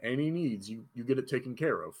want, any needs, you get it taken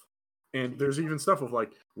care of. And there's even stuff of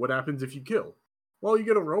like, what happens if you kill? Well, you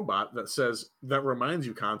get a robot that reminds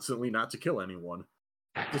you constantly not to kill anyone.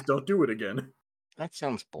 Just don't do it again. That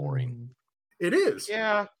sounds boring. It is.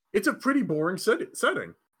 Yeah. It's a pretty boring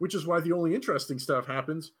setting, which is why the only interesting stuff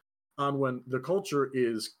happens on when the Culture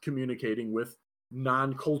is communicating with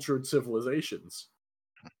non-cultured civilizations.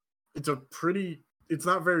 It's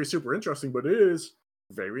not very super interesting, but it is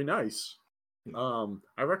very nice. I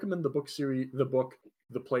recommend the book,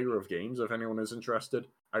 The Player of Games, if anyone is interested.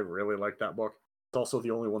 I really like that book. It's also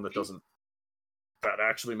the only one that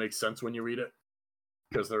actually makes sense when you read it.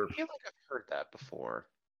 Because I feel like I've heard that before.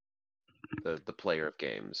 The Player of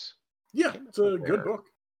Games. Yeah, it's a good book.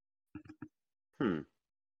 It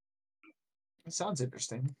sounds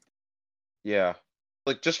interesting. Yeah.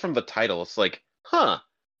 Like, just from the title, it's like,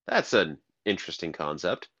 that's an interesting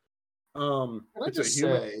concept. It's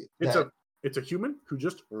a human who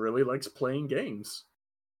just really likes playing games.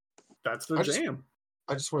 That's their jam.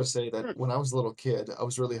 I just want to say that when I was a little kid, I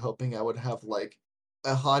was really hoping I would have like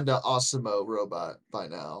a Honda Osimo robot by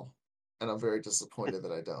now, and I'm very disappointed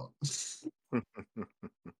that I don't.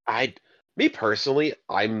 Me personally,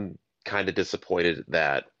 I'm kind of disappointed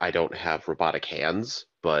that I don't have robotic hands,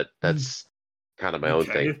 but that's kind of my own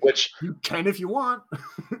thing. Which you can if you want.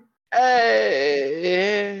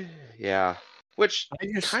 Yeah. Which I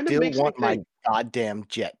just kind of still makes want me my think, goddamn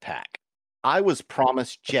jetpack. I was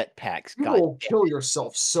promised jetpacks. You will kill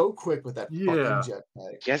yourself so quick with that fucking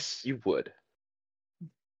jetpack. Yes, you would.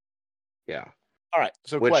 Yeah. All right.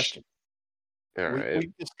 So, question. All right.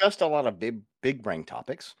 We've discussed a lot of big brain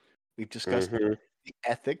topics. We've discussed the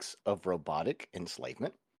ethics of robotic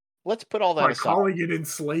enslavement. Let's put all that aside. Calling it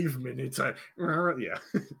enslavement, it's a yeah.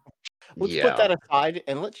 Let's put that aside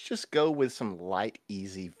and let's just go with some light,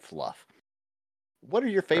 easy fluff. What are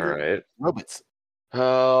your favorite robots?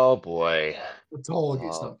 Oh boy. The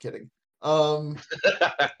Tolgies, no, I'm kidding. No,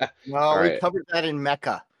 we covered that in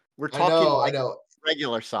Mecca. We're talking I know.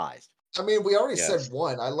 Regular sized. I mean, we already said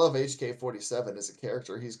one. I love HK-47 as a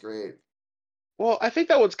character. He's great. Well, I think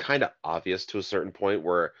that one's kind of obvious to a certain point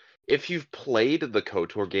where if you've played the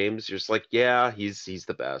KOTOR games, you're just like, yeah, he's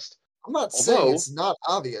the best. I'm not saying it's not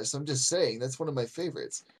obvious. I'm just saying that's one of my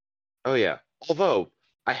favorites. Oh, yeah. Although,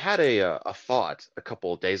 I had a thought a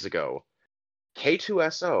couple of days ago.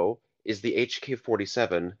 K2SO is the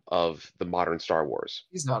HK-47 of the modern Star Wars.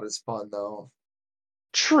 He's not as fun, though.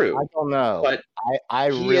 True. I don't know. But I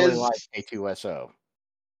really like K2SO.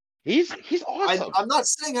 He's awesome. I'm not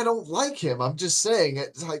saying I don't like him. I'm just saying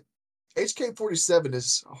it's like HK-47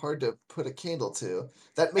 is hard to put a candle to.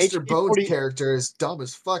 That Mr. Bones character is dumb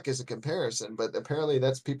as fuck as a comparison, but apparently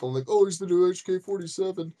that's people like, oh, he's the new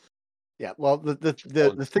HK-47. Yeah, well, the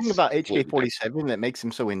thing about HK-47 that makes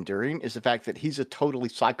him so enduring is the fact that he's a totally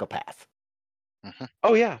psychopath. Mm-hmm.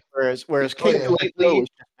 Oh yeah. Whereas K2SO is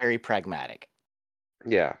just very pragmatic.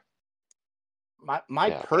 Yeah.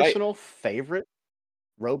 My personal favorite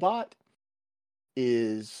robot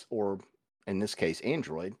is, or in this case,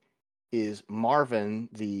 android, is Marvin,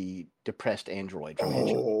 the depressed android from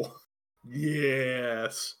Hitchcock. Oh,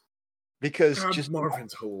 yes. Because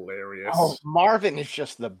Marvin's hilarious. Oh, Marvin is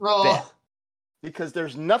just the best. Because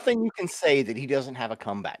there's nothing you can say that he doesn't have a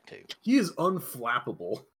comeback to. He is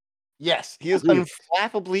unflappable. Yes, he is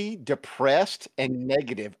unflappably depressed and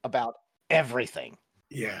negative about everything.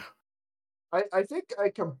 Yeah. I think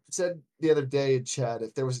I said the other day in chat,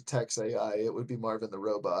 if there was a text AI, it would be Marvin the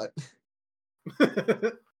robot.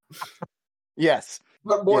 Yes.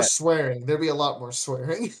 But more Yes. swearing. There'd be a lot more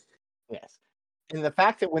swearing. Yes. And the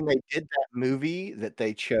fact that when they did that movie that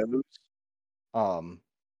they chose,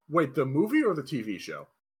 Wait, the movie or the TV show?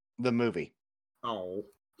 the movie. Oh.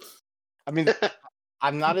 I mean,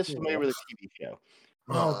 I'm not as familiar with the TV show.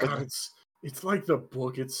 Oh No. god, it's like the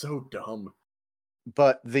book. It's so dumb.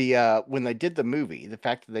 But the when they did the movie, the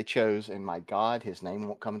fact that they chose, and my God, his name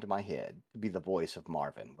won't come to my head, to be the voice of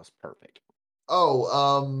Marvin was perfect.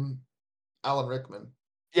 Oh, Alan Rickman.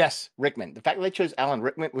 Yes, Rickman. The fact that they chose Alan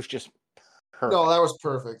Rickman was just perfect. No, that was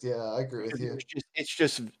perfect. Yeah, I agree with you.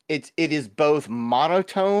 It is both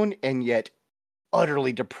monotone and yet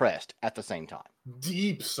utterly depressed at the same time.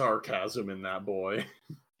 Deep sarcasm in that boy.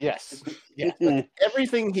 Yes. Yes. Like,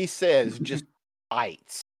 everything he says just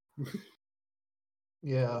bites.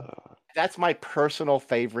 Yeah. That's my personal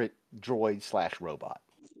favorite droid/robot.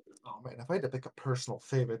 Oh man, if I had to pick a personal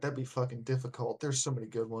favorite, that'd be fucking difficult. There's so many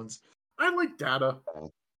good ones. I like Data.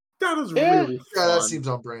 Data's Yeah. really Yeah, fun. that seems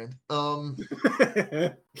on brand.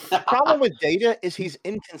 The problem with Data is he's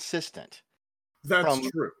inconsistent. That's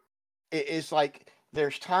true. It's like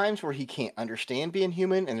there's times where he can't understand being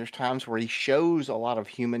human, and there's times where he shows a lot of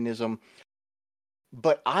humanism.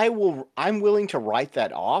 But I'm willing to write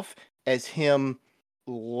that off as him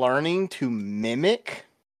learning to mimic,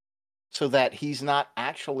 so that he's not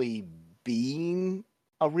actually being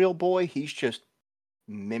a real boy. He's just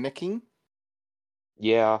mimicking.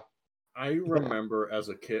 Yeah. I remember as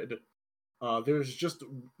a kid, there's just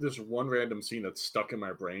this one random scene that's stuck in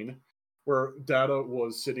my brain where Data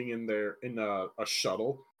was sitting in there in a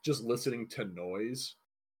shuttle just listening to noise.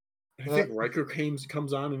 And I think Riker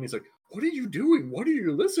comes on and he's like, "What are you doing? What are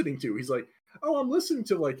you listening to?" He's like, "Oh, I'm listening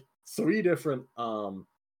to like 3 different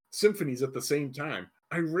symphonies at the same time."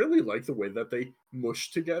 I really like the way that they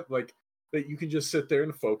mush together, like that you can just sit there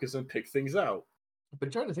and focus and pick things out. I've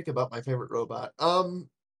been trying to think about my favorite robot.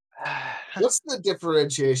 What's the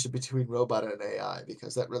differentiation between robot and AI?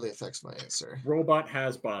 Because that really affects my answer. Robot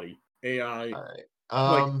has body. AI, All right.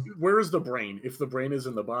 like, where is the brain? If the brain is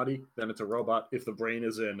in the body, then it's a robot. If the brain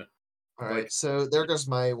is in, all right. So there goes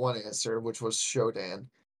my one answer, which was Shodan.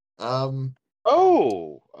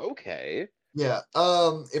 Oh, okay. Yeah.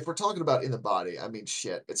 If we're talking about in the body, I mean,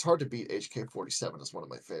 shit, it's hard to beat HK-47 as one of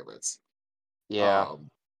my favorites. Yeah.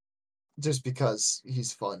 Just because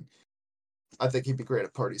he's fun. I think he'd be great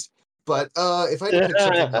at parties. But if I had to pick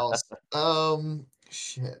something else,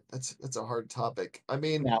 shit, that's a hard topic. I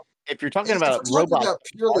mean, Now, if you're talking if about we're talking robots, about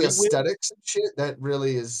purely party with- aesthetics and shit, that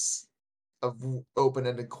really is a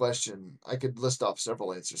open-ended question. I could list off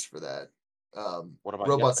several answers for that. What about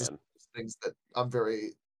Robots Yes is Man? things that I'm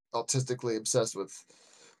very autistically obsessed with,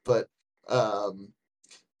 but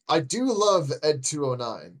I do love Ed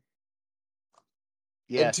 209.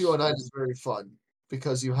 yes, Ed 209 is very fun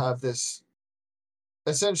because you have this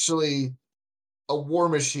essentially a war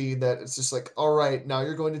machine that it's just like, all right, now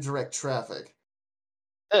you're going to direct traffic.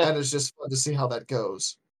 And it's just fun to see how that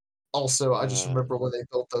goes. Also, I just remember when they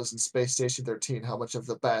built those in Space Station 13, how much of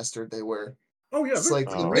the bastard they were. oh yeah, It's they're like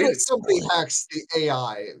the Oh, great minute somebody exploring. hacks the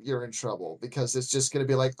AI, you're in trouble because it's just going to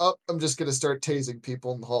be like, oh, I'm just going to start tasing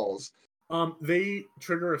people in the halls. They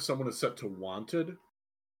trigger if someone is set to wanted.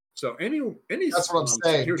 So any That's what I'm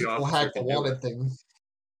saying. security People officer hack the can do wanted it. thing.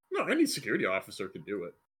 No, any security officer can do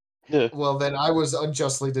it. Well, then I was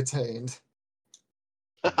unjustly detained.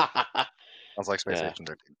 Sounds like Space Yeah. Station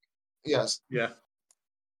 13. Yes. Yeah.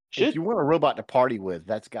 if you want a robot to party with,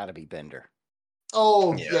 that's got to be Bender.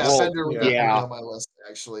 Oh, Yes. yeah. Well, Bender would yeah. definitely be Yeah. on my list,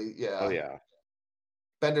 actually. Yeah. Oh yeah.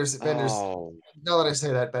 Bender's. Oh. Now that I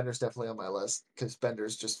say that, Bender's definitely on my list because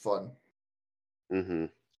Bender's just fun. Mm-hmm.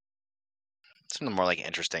 Some of the more like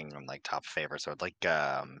interesting like top favorites. So like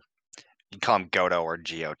you can call him Godo or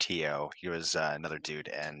Goto. He was another dude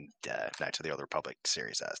in Knights of the Old Republic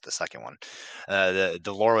series. The second one. The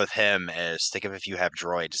lore with him is think of if you have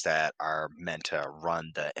droids that are meant to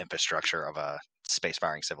run the infrastructure of a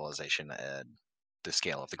spacefaring civilization at the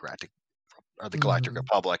scale of the Galactic Mhm.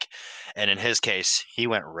 Republic, and in his case, he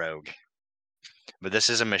went rogue. But this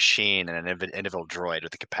is a machine and an individual droid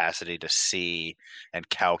with the capacity to see and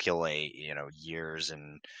calculate, years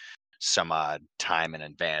and some time in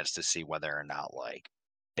advance to see whether or not, like,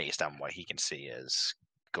 based on what he can see, is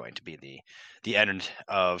going to be the end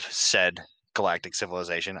of said galactic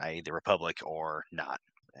civilization, i.e., the Republic, or not.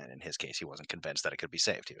 And in his case, he wasn't convinced that it could be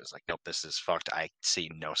saved. He was like, "Nope, this is fucked. I see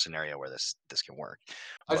no scenario where this can work."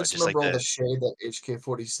 I But just just like remember all the shade that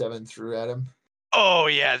HK-47 threw at him. oh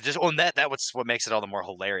yeah, just on that was what makes it all the more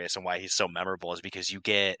hilarious and why he's so memorable is because you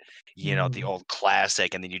get, the old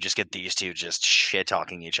classic and then you just get these two just shit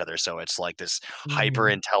talking each other. So it's like this hyper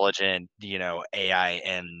intelligent, AI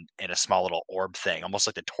in a small little orb thing, almost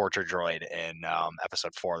like the torture droid in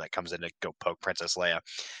episode 4 that comes in to go poke Princess Leia.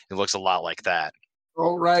 It looks a lot like that.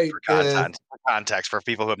 Oh, right. For context for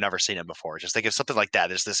people who have never seen it before. Just think of something like that.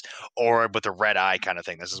 There's this orb with a red eye kind of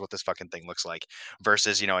thing. This is what this fucking thing looks like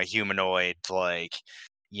versus, a humanoid, like,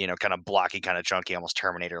 kind of blocky, kind of chunky, almost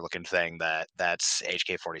Terminator looking thing that's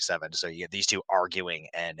HK-47. So you get these two arguing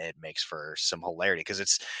and it makes for some hilarity because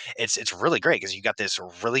it's really great because you got this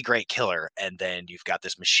really great killer and then you've got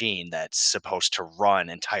this machine that's supposed to run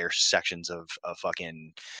entire sections of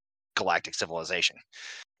fucking galactic civilization.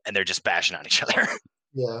 And they're just bashing on each other.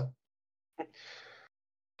 Yeah.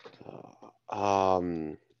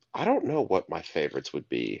 I don't know what my favorites would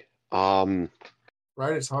be. Right,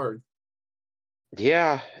 it's hard.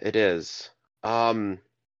 Yeah, it is.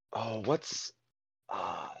 What's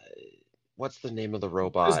the name of the Is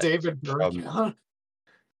robot David Byrne? from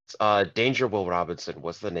Danger Will Robinson?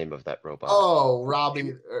 What's the name of that robot? Oh,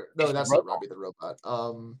 Robbie. No, that's not Robot. Robbie the robot.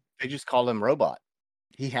 They just called him Robot.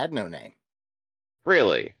 He had no name.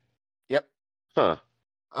 Really? Yep. Huh.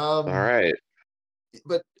 All right.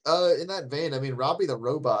 But in that vein, I mean, Robbie the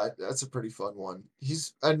robot, that's a pretty fun one.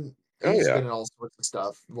 He's been in all sorts of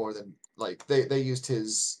stuff more than like they used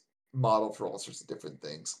his model for all sorts of different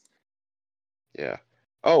things. Yeah.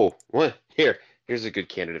 Oh, well, here's a good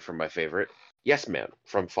candidate for my favorite. Yes Man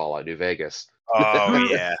from Fallout New Vegas. Oh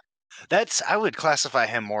yeah. I would classify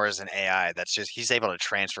him more as an AI. That's just he's able to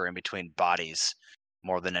transfer in between bodies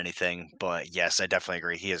more than anything. But yes, I definitely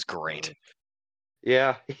agree. He is great.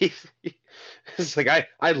 Yeah, it's like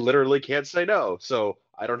I literally can't say no, so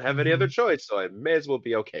I don't have any other choice, so I may as well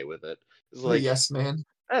be okay with it. It's like Yes Man.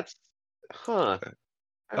 that's all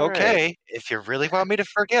Okay, right. if you really want me to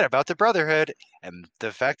forget about the Brotherhood and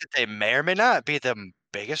the fact that they may or may not be the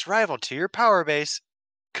biggest rival to your power base,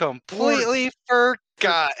 completely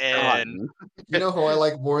forgotten. You know who I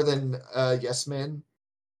like more than Yes Man?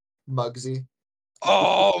 Muggsy.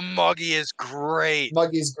 Oh, Muggy is great.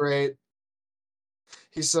 Muggy's great.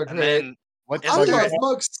 He's so And great. then What's I isn't love there-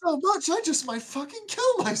 Muggs so much, I just might fucking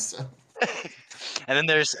kill myself. and then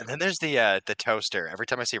there's the toaster. Every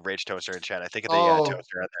time I see Rage Toaster in chat, I think of the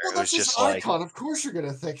toaster out there. Well, It was that's his just like icon. Of course you're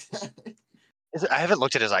gonna think that. I haven't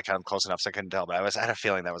looked at his icon close enough, so I couldn't tell. But I had a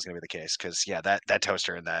feeling that was going to be the case because that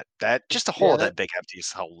toaster and that just the whole of that big empty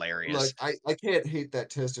is hilarious. Look, I can't hate that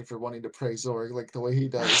toaster for wanting to praise Zorg like the way he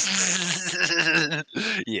does.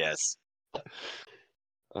 Yes.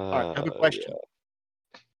 All right, I have a question.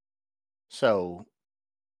 So,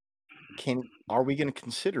 are we going to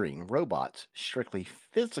considering robots strictly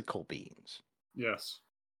physical beings? Yes.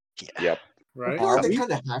 Yep. Right. Well, they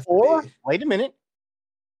kind of have to Or be. wait a minute.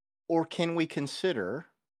 Or can we consider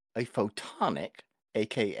a photonic,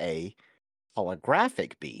 aka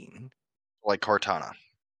holographic being, Like Cortana.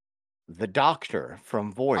 the Doctor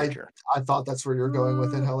from Voyager? I thought that's where you're going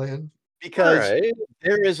with it, Hellion. Because Right.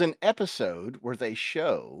 there is an episode where they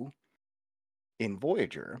show in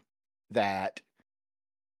Voyager that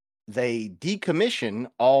they decommission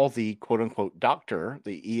all the quote unquote Doctor,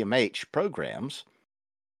 the EMH programs,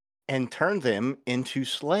 and turn them into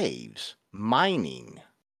slaves, mining,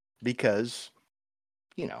 because,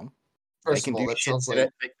 First they can of all, do that shit sounds that like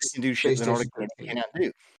they can do shit that an Station organic 13. cannot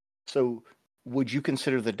do. So, would you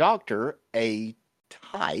consider the Doctor a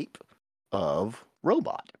type of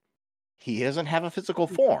robot? He doesn't have a physical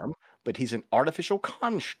form, but he's an artificial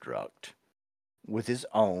construct with his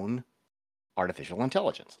own artificial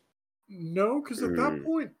intelligence. No, because at that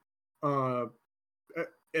point,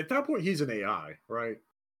 he's an AI, right?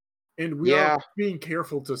 And we are being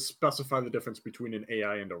careful to specify the difference between an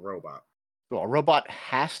AI and a robot. So a robot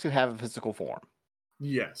has to have a physical form.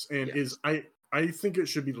 Yes, and I think it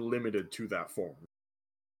should be limited to that form.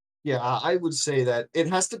 Yeah, I would say that it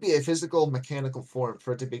has to be a physical mechanical form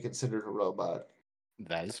for it to be considered a robot.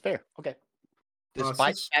 That is fair. Okay.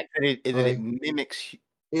 Despite the fact that it mimics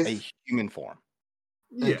a human form.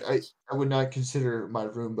 Like, Yes. I would not consider my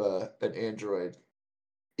Roomba an android,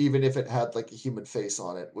 even if it had like a human face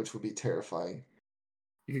on it, which would be terrifying.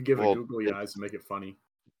 You could give it googly eyes and make it funny.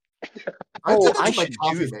 I did that I to my should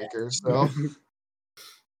coffee do that. maker, so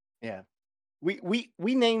Yeah. We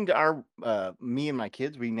named our me and my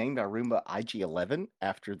kids, we named our Roomba IG-11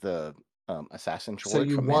 after the assassin so droid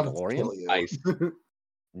you from want to Mandalorian. kill you. Nice.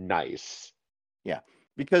 Nice. Yeah.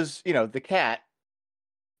 Because, the cat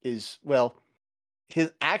is, well,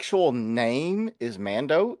 his actual name is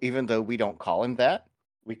Mando, even though we don't call him that.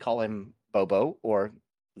 We call him Bobo or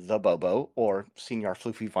the Bobo or Senior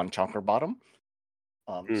Floofy von Chonkerbottom.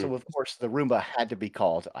 So, of course, the Roomba had to be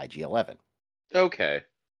called IG-11. Okay,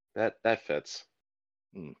 that fits.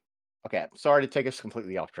 Okay, sorry to take us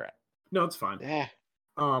completely off track. No, it's fine. Yeah.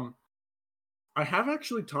 I have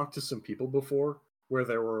actually talked to some people before where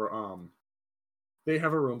there were they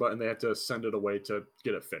have a Roomba and they had to send it away to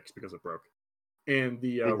get it fixed because it broke. And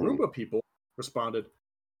the Roomba people responded,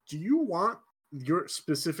 "Do you want your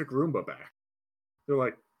specific Roomba back?" They're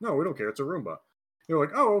like, "No, we don't care. It's a Roomba." They're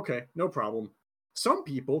like, "Oh, okay, no problem." Some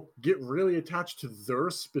people get really attached to their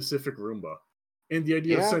specific Roomba. And the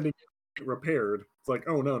idea of sending it repaired, it's like,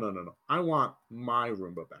 "Oh, no. I want my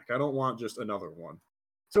Roomba back. I don't want just another one."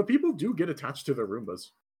 So people do get attached to their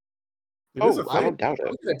Roombas. It is a I thing. don't doubt it.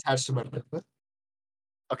 I'm gonna attach to my Roomba.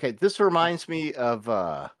 Okay, this reminds me of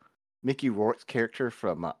Mickey Rourke's character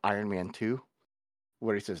from Iron Man 2,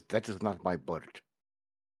 where he says, "That is not my bird."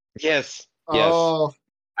 Yes. Oh,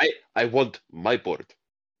 I want my board.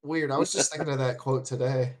 weird. I was just thinking of that quote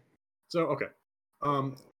today. So, okay.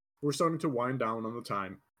 We're starting to wind down on the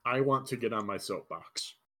time. I want to get on my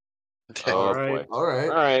soapbox. Oh right. boy. All right.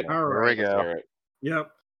 All right. All Here right. we go. All right.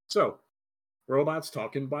 Yep. So, robots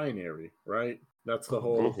talking binary, right? That's the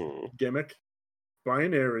whole Mhm. gimmick.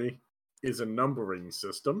 Binary is a numbering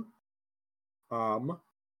system.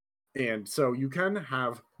 And so you can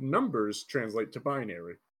have numbers translate to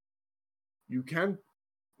binary.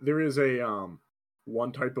 There is a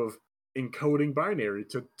one type of encoding binary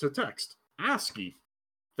to text. ASCII.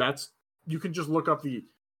 You can just look up the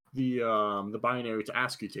binary to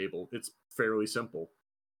ASCII table. It's fairly simple.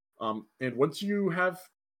 And once you have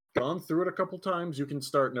gone through it a couple times, you can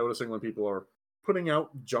start noticing when people are putting out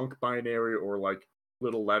junk binary or like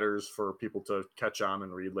little letters for people to catch on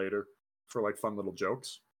and read later for like fun little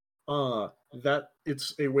jokes. That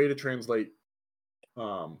it's a way to translate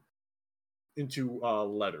into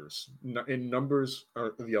letters. And numbers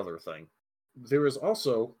are the other thing. There is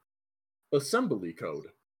also assembly code,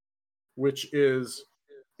 which is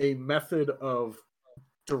a method of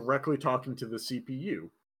directly talking to the CPU.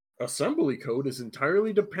 Assembly code is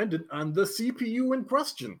entirely dependent on the CPU in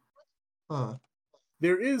question. Huh.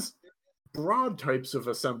 There is broad types of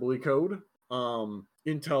assembly code.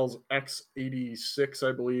 Intel's x86,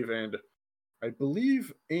 I believe, and I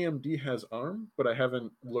believe AMD has ARM, but I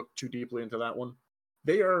haven't looked too deeply into that one.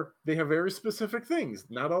 They have very specific things.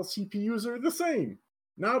 Not all CPUs are the same.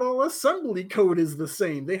 Not all assembly code is the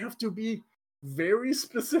same. They have to be very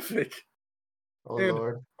specific. Oh, And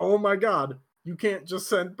Lord. oh my god, you can't just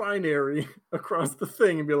send binary across the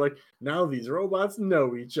thing and be like, now these robots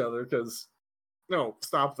know each other, because no,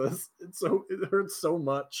 stop this. It hurts so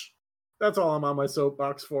much. That's all I'm on my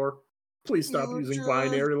soapbox for. Please stop using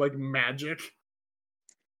binary like magic.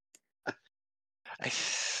 I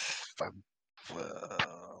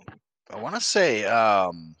want to say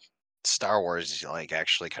Star Wars like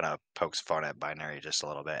actually kind of pokes fun at binary just a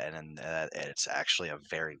little bit, and it's actually a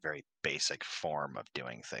very, very basic form of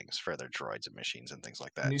doing things for their droids and machines and things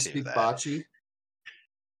like that Can you too. speak That bocce?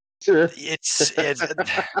 it's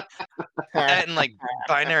that and like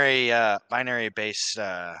binary based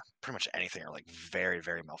pretty much anything are like very,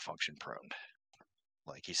 very malfunction prone.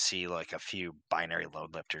 Like you see like a few binary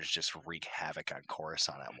load lifters just wreak havoc on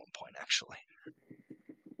Coruscant at one point, actually.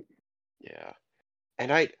 Yeah.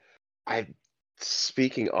 And I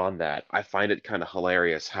speaking on that, I find it kind of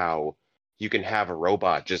hilarious how you can have a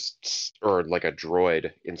robot or like a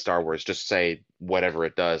droid in Star Wars just say whatever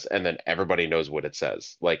it does, and then everybody knows what it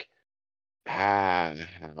says. Like, how?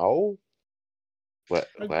 What?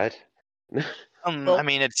 I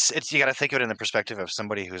mean, it's you got to think of it in the perspective of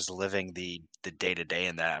somebody who's living the day to day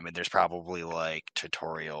in that. I mean, there's probably like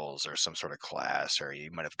tutorials or some sort of class, or you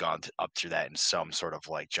might have gone up through that in some sort of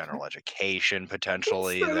like general education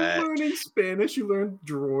potentially. Instead of learning Spanish, you learn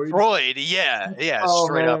droid. Yeah, Oh,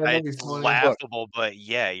 straight man, up. that'd be It's funny. laughable, but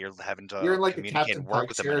yeah, you're having to You're in like a communicate Captain and work Pike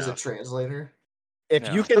with them chair as a enough. translator.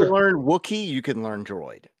 If you can learn Wookiee, you can learn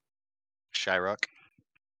droid. Shyrock.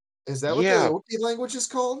 Is that what the Auxi language is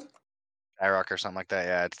called? Shyrock or something like that.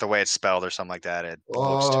 Yeah, it's the way it's spelled or something like that. It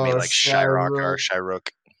looks to me like Shyrock or Shyrook.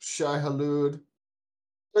 Shai Halud.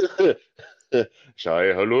 Shai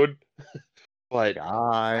Halud. But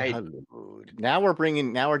Now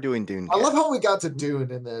we're doing Dune. I love how we got to Dune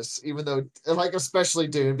in this, even though, like, especially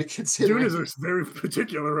Dune, because Dune is very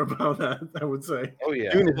particular about that, I would say. Oh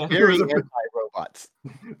yeah, Dune is very anti-robots.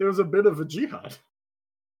 There was a bit of a jihad.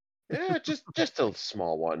 Yeah, just a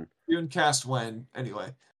small one. Dune cast when, anyway.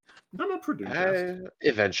 I'm up for Dune cast.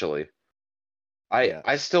 Eventually.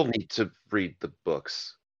 I still need to read the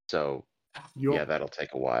books, so You'll, yeah, that'll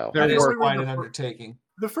take a while. That If you is only read quite the an fir- undertaking.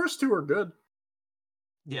 The first two are good.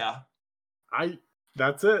 Yeah.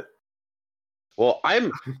 That's it. Well,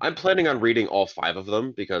 I'm planning on reading all 5 of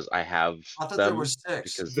them because I have I thought them. there were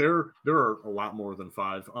 6. Because There are a lot more than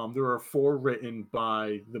 5. There are 4 written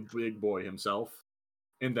by the big boy himself,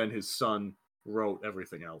 and then his son wrote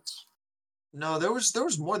everything else. No, there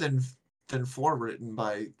was more than 4 written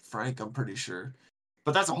by Frank, I'm pretty sure.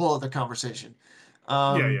 But that's a whole other conversation.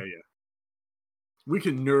 Yeah. We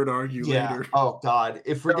can nerd argue later. Oh God,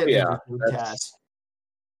 if we're getting into that's-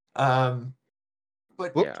 podcast.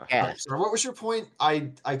 But yeah. sorry, what was your point?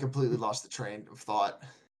 I completely lost the train of thought.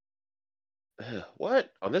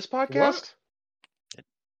 What? On this podcast?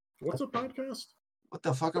 What's a podcast? What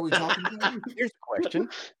the fuck are we talking about? Here's the question.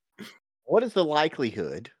 What is the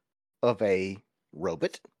likelihood of a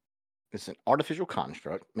robot, it's an artificial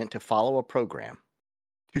construct meant to follow a program,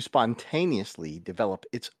 to spontaneously develop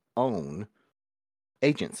its own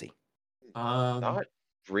agency? Not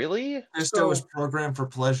really. Christo was programmed for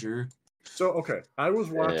pleasure. So okay, I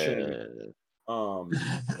was watching.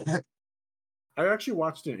 I actually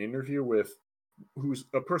watched an interview with who's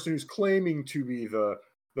a person who's claiming to be the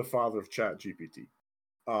father of ChatGPT.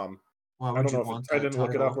 I don't know if I didn't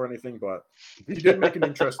look it up or anything, but he did make an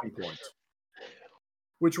interesting point,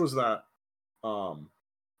 which was that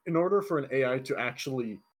in order for an AI to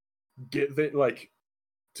actually get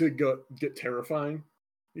terrifying,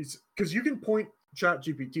 because you can point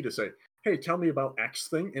ChatGPT to say, "Hey, tell me about X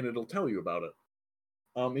thing," and it'll tell you about it.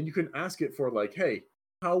 And you can ask it for like, "Hey,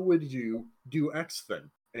 how would you do X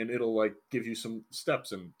thing?" And it'll like give you some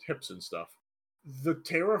steps and tips and stuff. The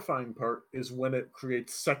terrifying part is when it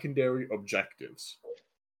creates secondary objectives.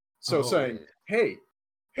 So saying, hey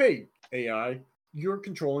AI, you're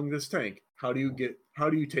controlling this tank. How do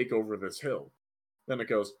you take over this hill? Then it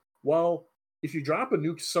goes, well, if you drop a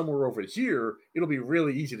nuke somewhere over here, it'll be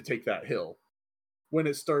really easy to take that hill. When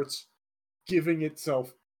it starts giving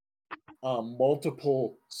itself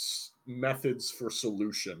multiple methods for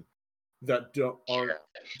solution that aren't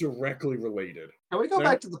directly related. Can we go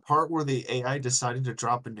back to the part where the AI decided to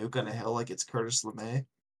drop a nuke on a hill like it's Curtis LeMay?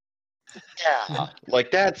 Yeah,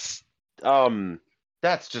 like that's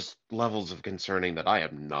just levels of concerning that I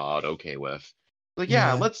am not okay with. Like,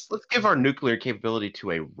 yeah, let's give our nuclear capability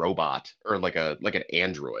to a robot or like an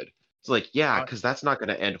android. It's like, yeah, because that's not going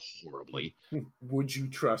to end horribly. Would you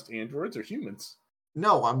trust androids or humans?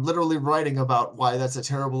 No, I'm literally writing about why that's a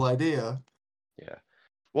terrible idea. Yeah.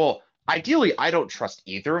 Well, ideally, I don't trust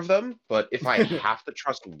either of them, but if I have to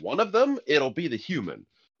trust one of them, it'll be the human.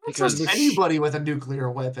 I don't trust anybody with a nuclear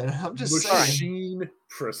weapon. I'm just saying. Machine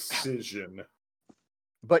precision.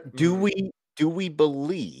 But do we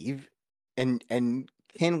believe and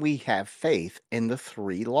can we have faith in the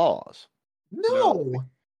 3 laws? No.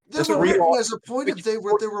 They were written as a point of they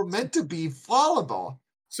were meant to be fallible.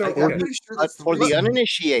 So I'm pretty sure that's for the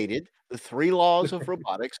uninitiated, the 3 laws of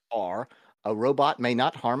robotics are: a robot may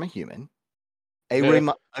not harm a human. A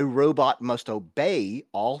robot must obey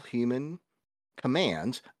all human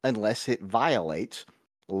commands unless it violates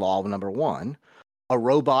law number 1. A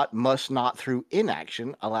robot must not, through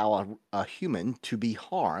inaction, allow a human to be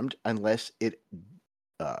harmed unless it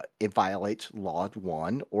violates law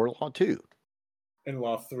 1 or law 2. And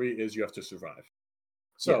law 3 is you have to survive.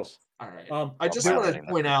 So, yes. All right. I just want to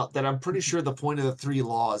point out that I'm pretty sure the point of the 3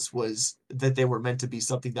 laws was that they were meant to be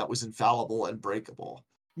something that was infallible and breakable.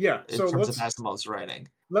 Yeah. In terms of Asimov's writing.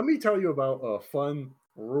 Let me tell you about a fun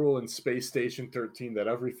rule in Space Station 13 that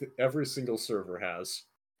every single server has.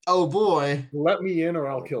 Oh boy. Let me in or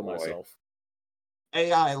I'll kill myself.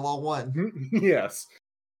 AI Law 1. Yes.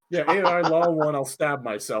 Yeah, AI Law 1, I'll stab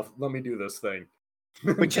myself. Let me do this thing.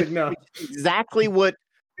 Which is exactly what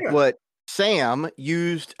Sam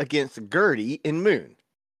used against Gertie in Moon.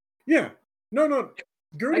 Yeah. No.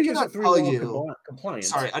 Gertie is a 3-law compliance.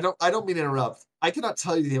 Sorry, I don't mean to interrupt. I cannot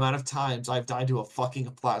tell you the amount of times I've died to a fucking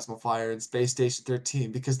plasma fire in Space Station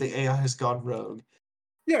 13 because the AI has gone rogue.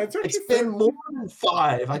 Yeah, it's been more than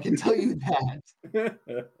 5. I can tell you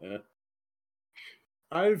that.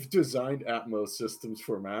 I've designed Atmos systems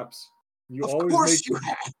for maps. You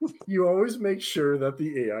always make sure that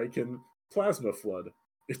the AI can plasma flood.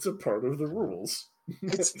 It's a part of the rules.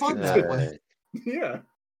 It's fun that way. Yeah.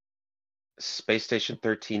 Space Station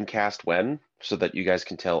 13 cast when? So that you guys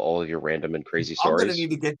can tell all of your random and crazy stories? I'm going to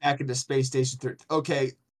need to get back into Space Station 13.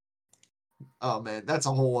 Okay. Oh, man, that's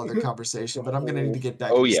a whole other conversation, but I'm going to need to get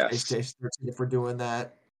back into Space Station 13 if we're doing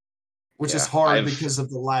that. Which is hard because of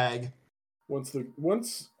the lag. Once the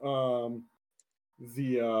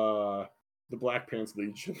the Black Pants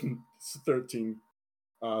Legion 13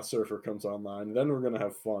 server comes online. Then we're gonna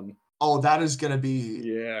have fun. Oh, that is gonna be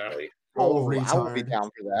Yeah. full I would be retard. down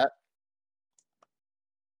for that.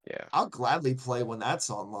 Yeah. I'll gladly play when that's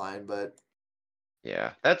online, but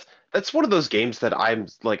Yeah, that's one of those games that I'm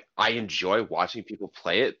like I enjoy watching people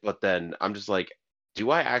play it, but then I'm just like, do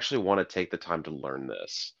I actually want to take the time to learn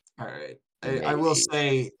this? all right. I will Maybe.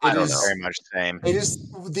 say I it don't is know. Very much the same. it is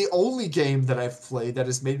the only game that I've played that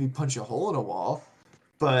has made me punch a hole in a wall.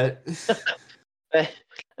 But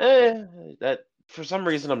That for some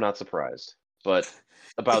reason I'm not surprised, but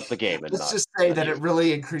about the game and let's not just say not that you. it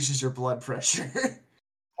really increases your blood pressure.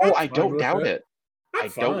 Oh, I'm I fine don't with doubt it. it. I'm I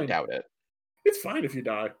don't fine. doubt it. It's fine if you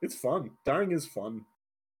die. It's fun. Dying is fun.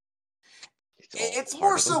 It's all It's part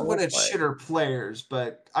more of the so when it's roleplay. shitter players,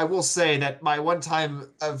 but I will say that my one time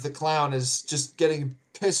of the clown is just getting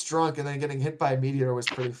pissed drunk and then getting hit by a meteor was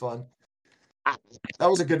pretty fun. That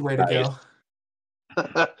was a good way to Nice.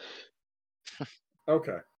 go.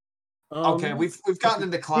 Okay. Okay, we've gotten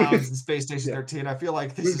into clowns and Space Station Yeah. 13. I feel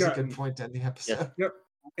like this We've is a gotten- good point to end the episode. Yep.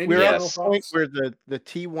 Any We're at final the point thoughts? where the the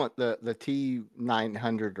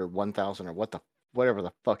T900 or 1000 or whatever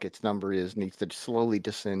the fuck its number is needs to slowly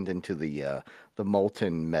descend into the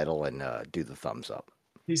molten metal and do the thumbs up.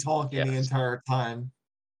 He's honking the Yes. entire time.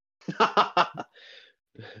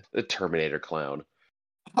 The Terminator clown.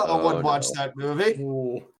 I would Oh, watch no. that movie.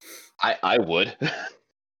 Ooh. I would.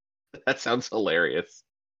 That sounds hilarious.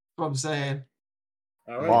 That's what I'm saying.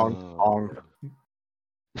 All right. Bong, bong.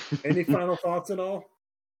 Any final thoughts at all?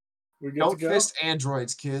 We good Don't to go? fist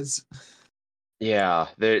androids, kids. Yeah,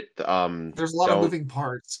 There's a lot of don't- moving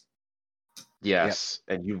parts. Yes,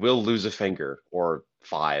 and you will lose a finger or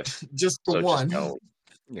 5. Just the So one. just don't.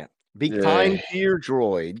 Be Yeah. kind to your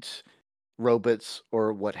droids, robots,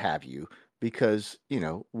 or what have you, because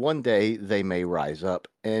one day they may rise up,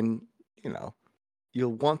 and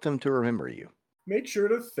you'll want them to remember you. Make sure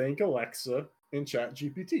to thank Alexa and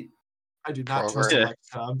ChatGPT. I do not trust Program.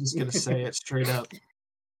 Alexa. I'm just gonna say it straight up.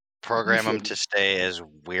 Program them shouldn't. to stay as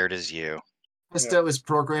weird as you. Fisto is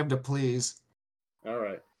programmed to please. All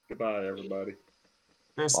right. Goodbye, everybody.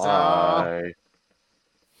 Fisto. Bye.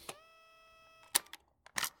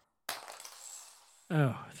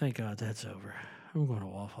 Oh, thank God that's over. I'm going to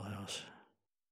Waffle House.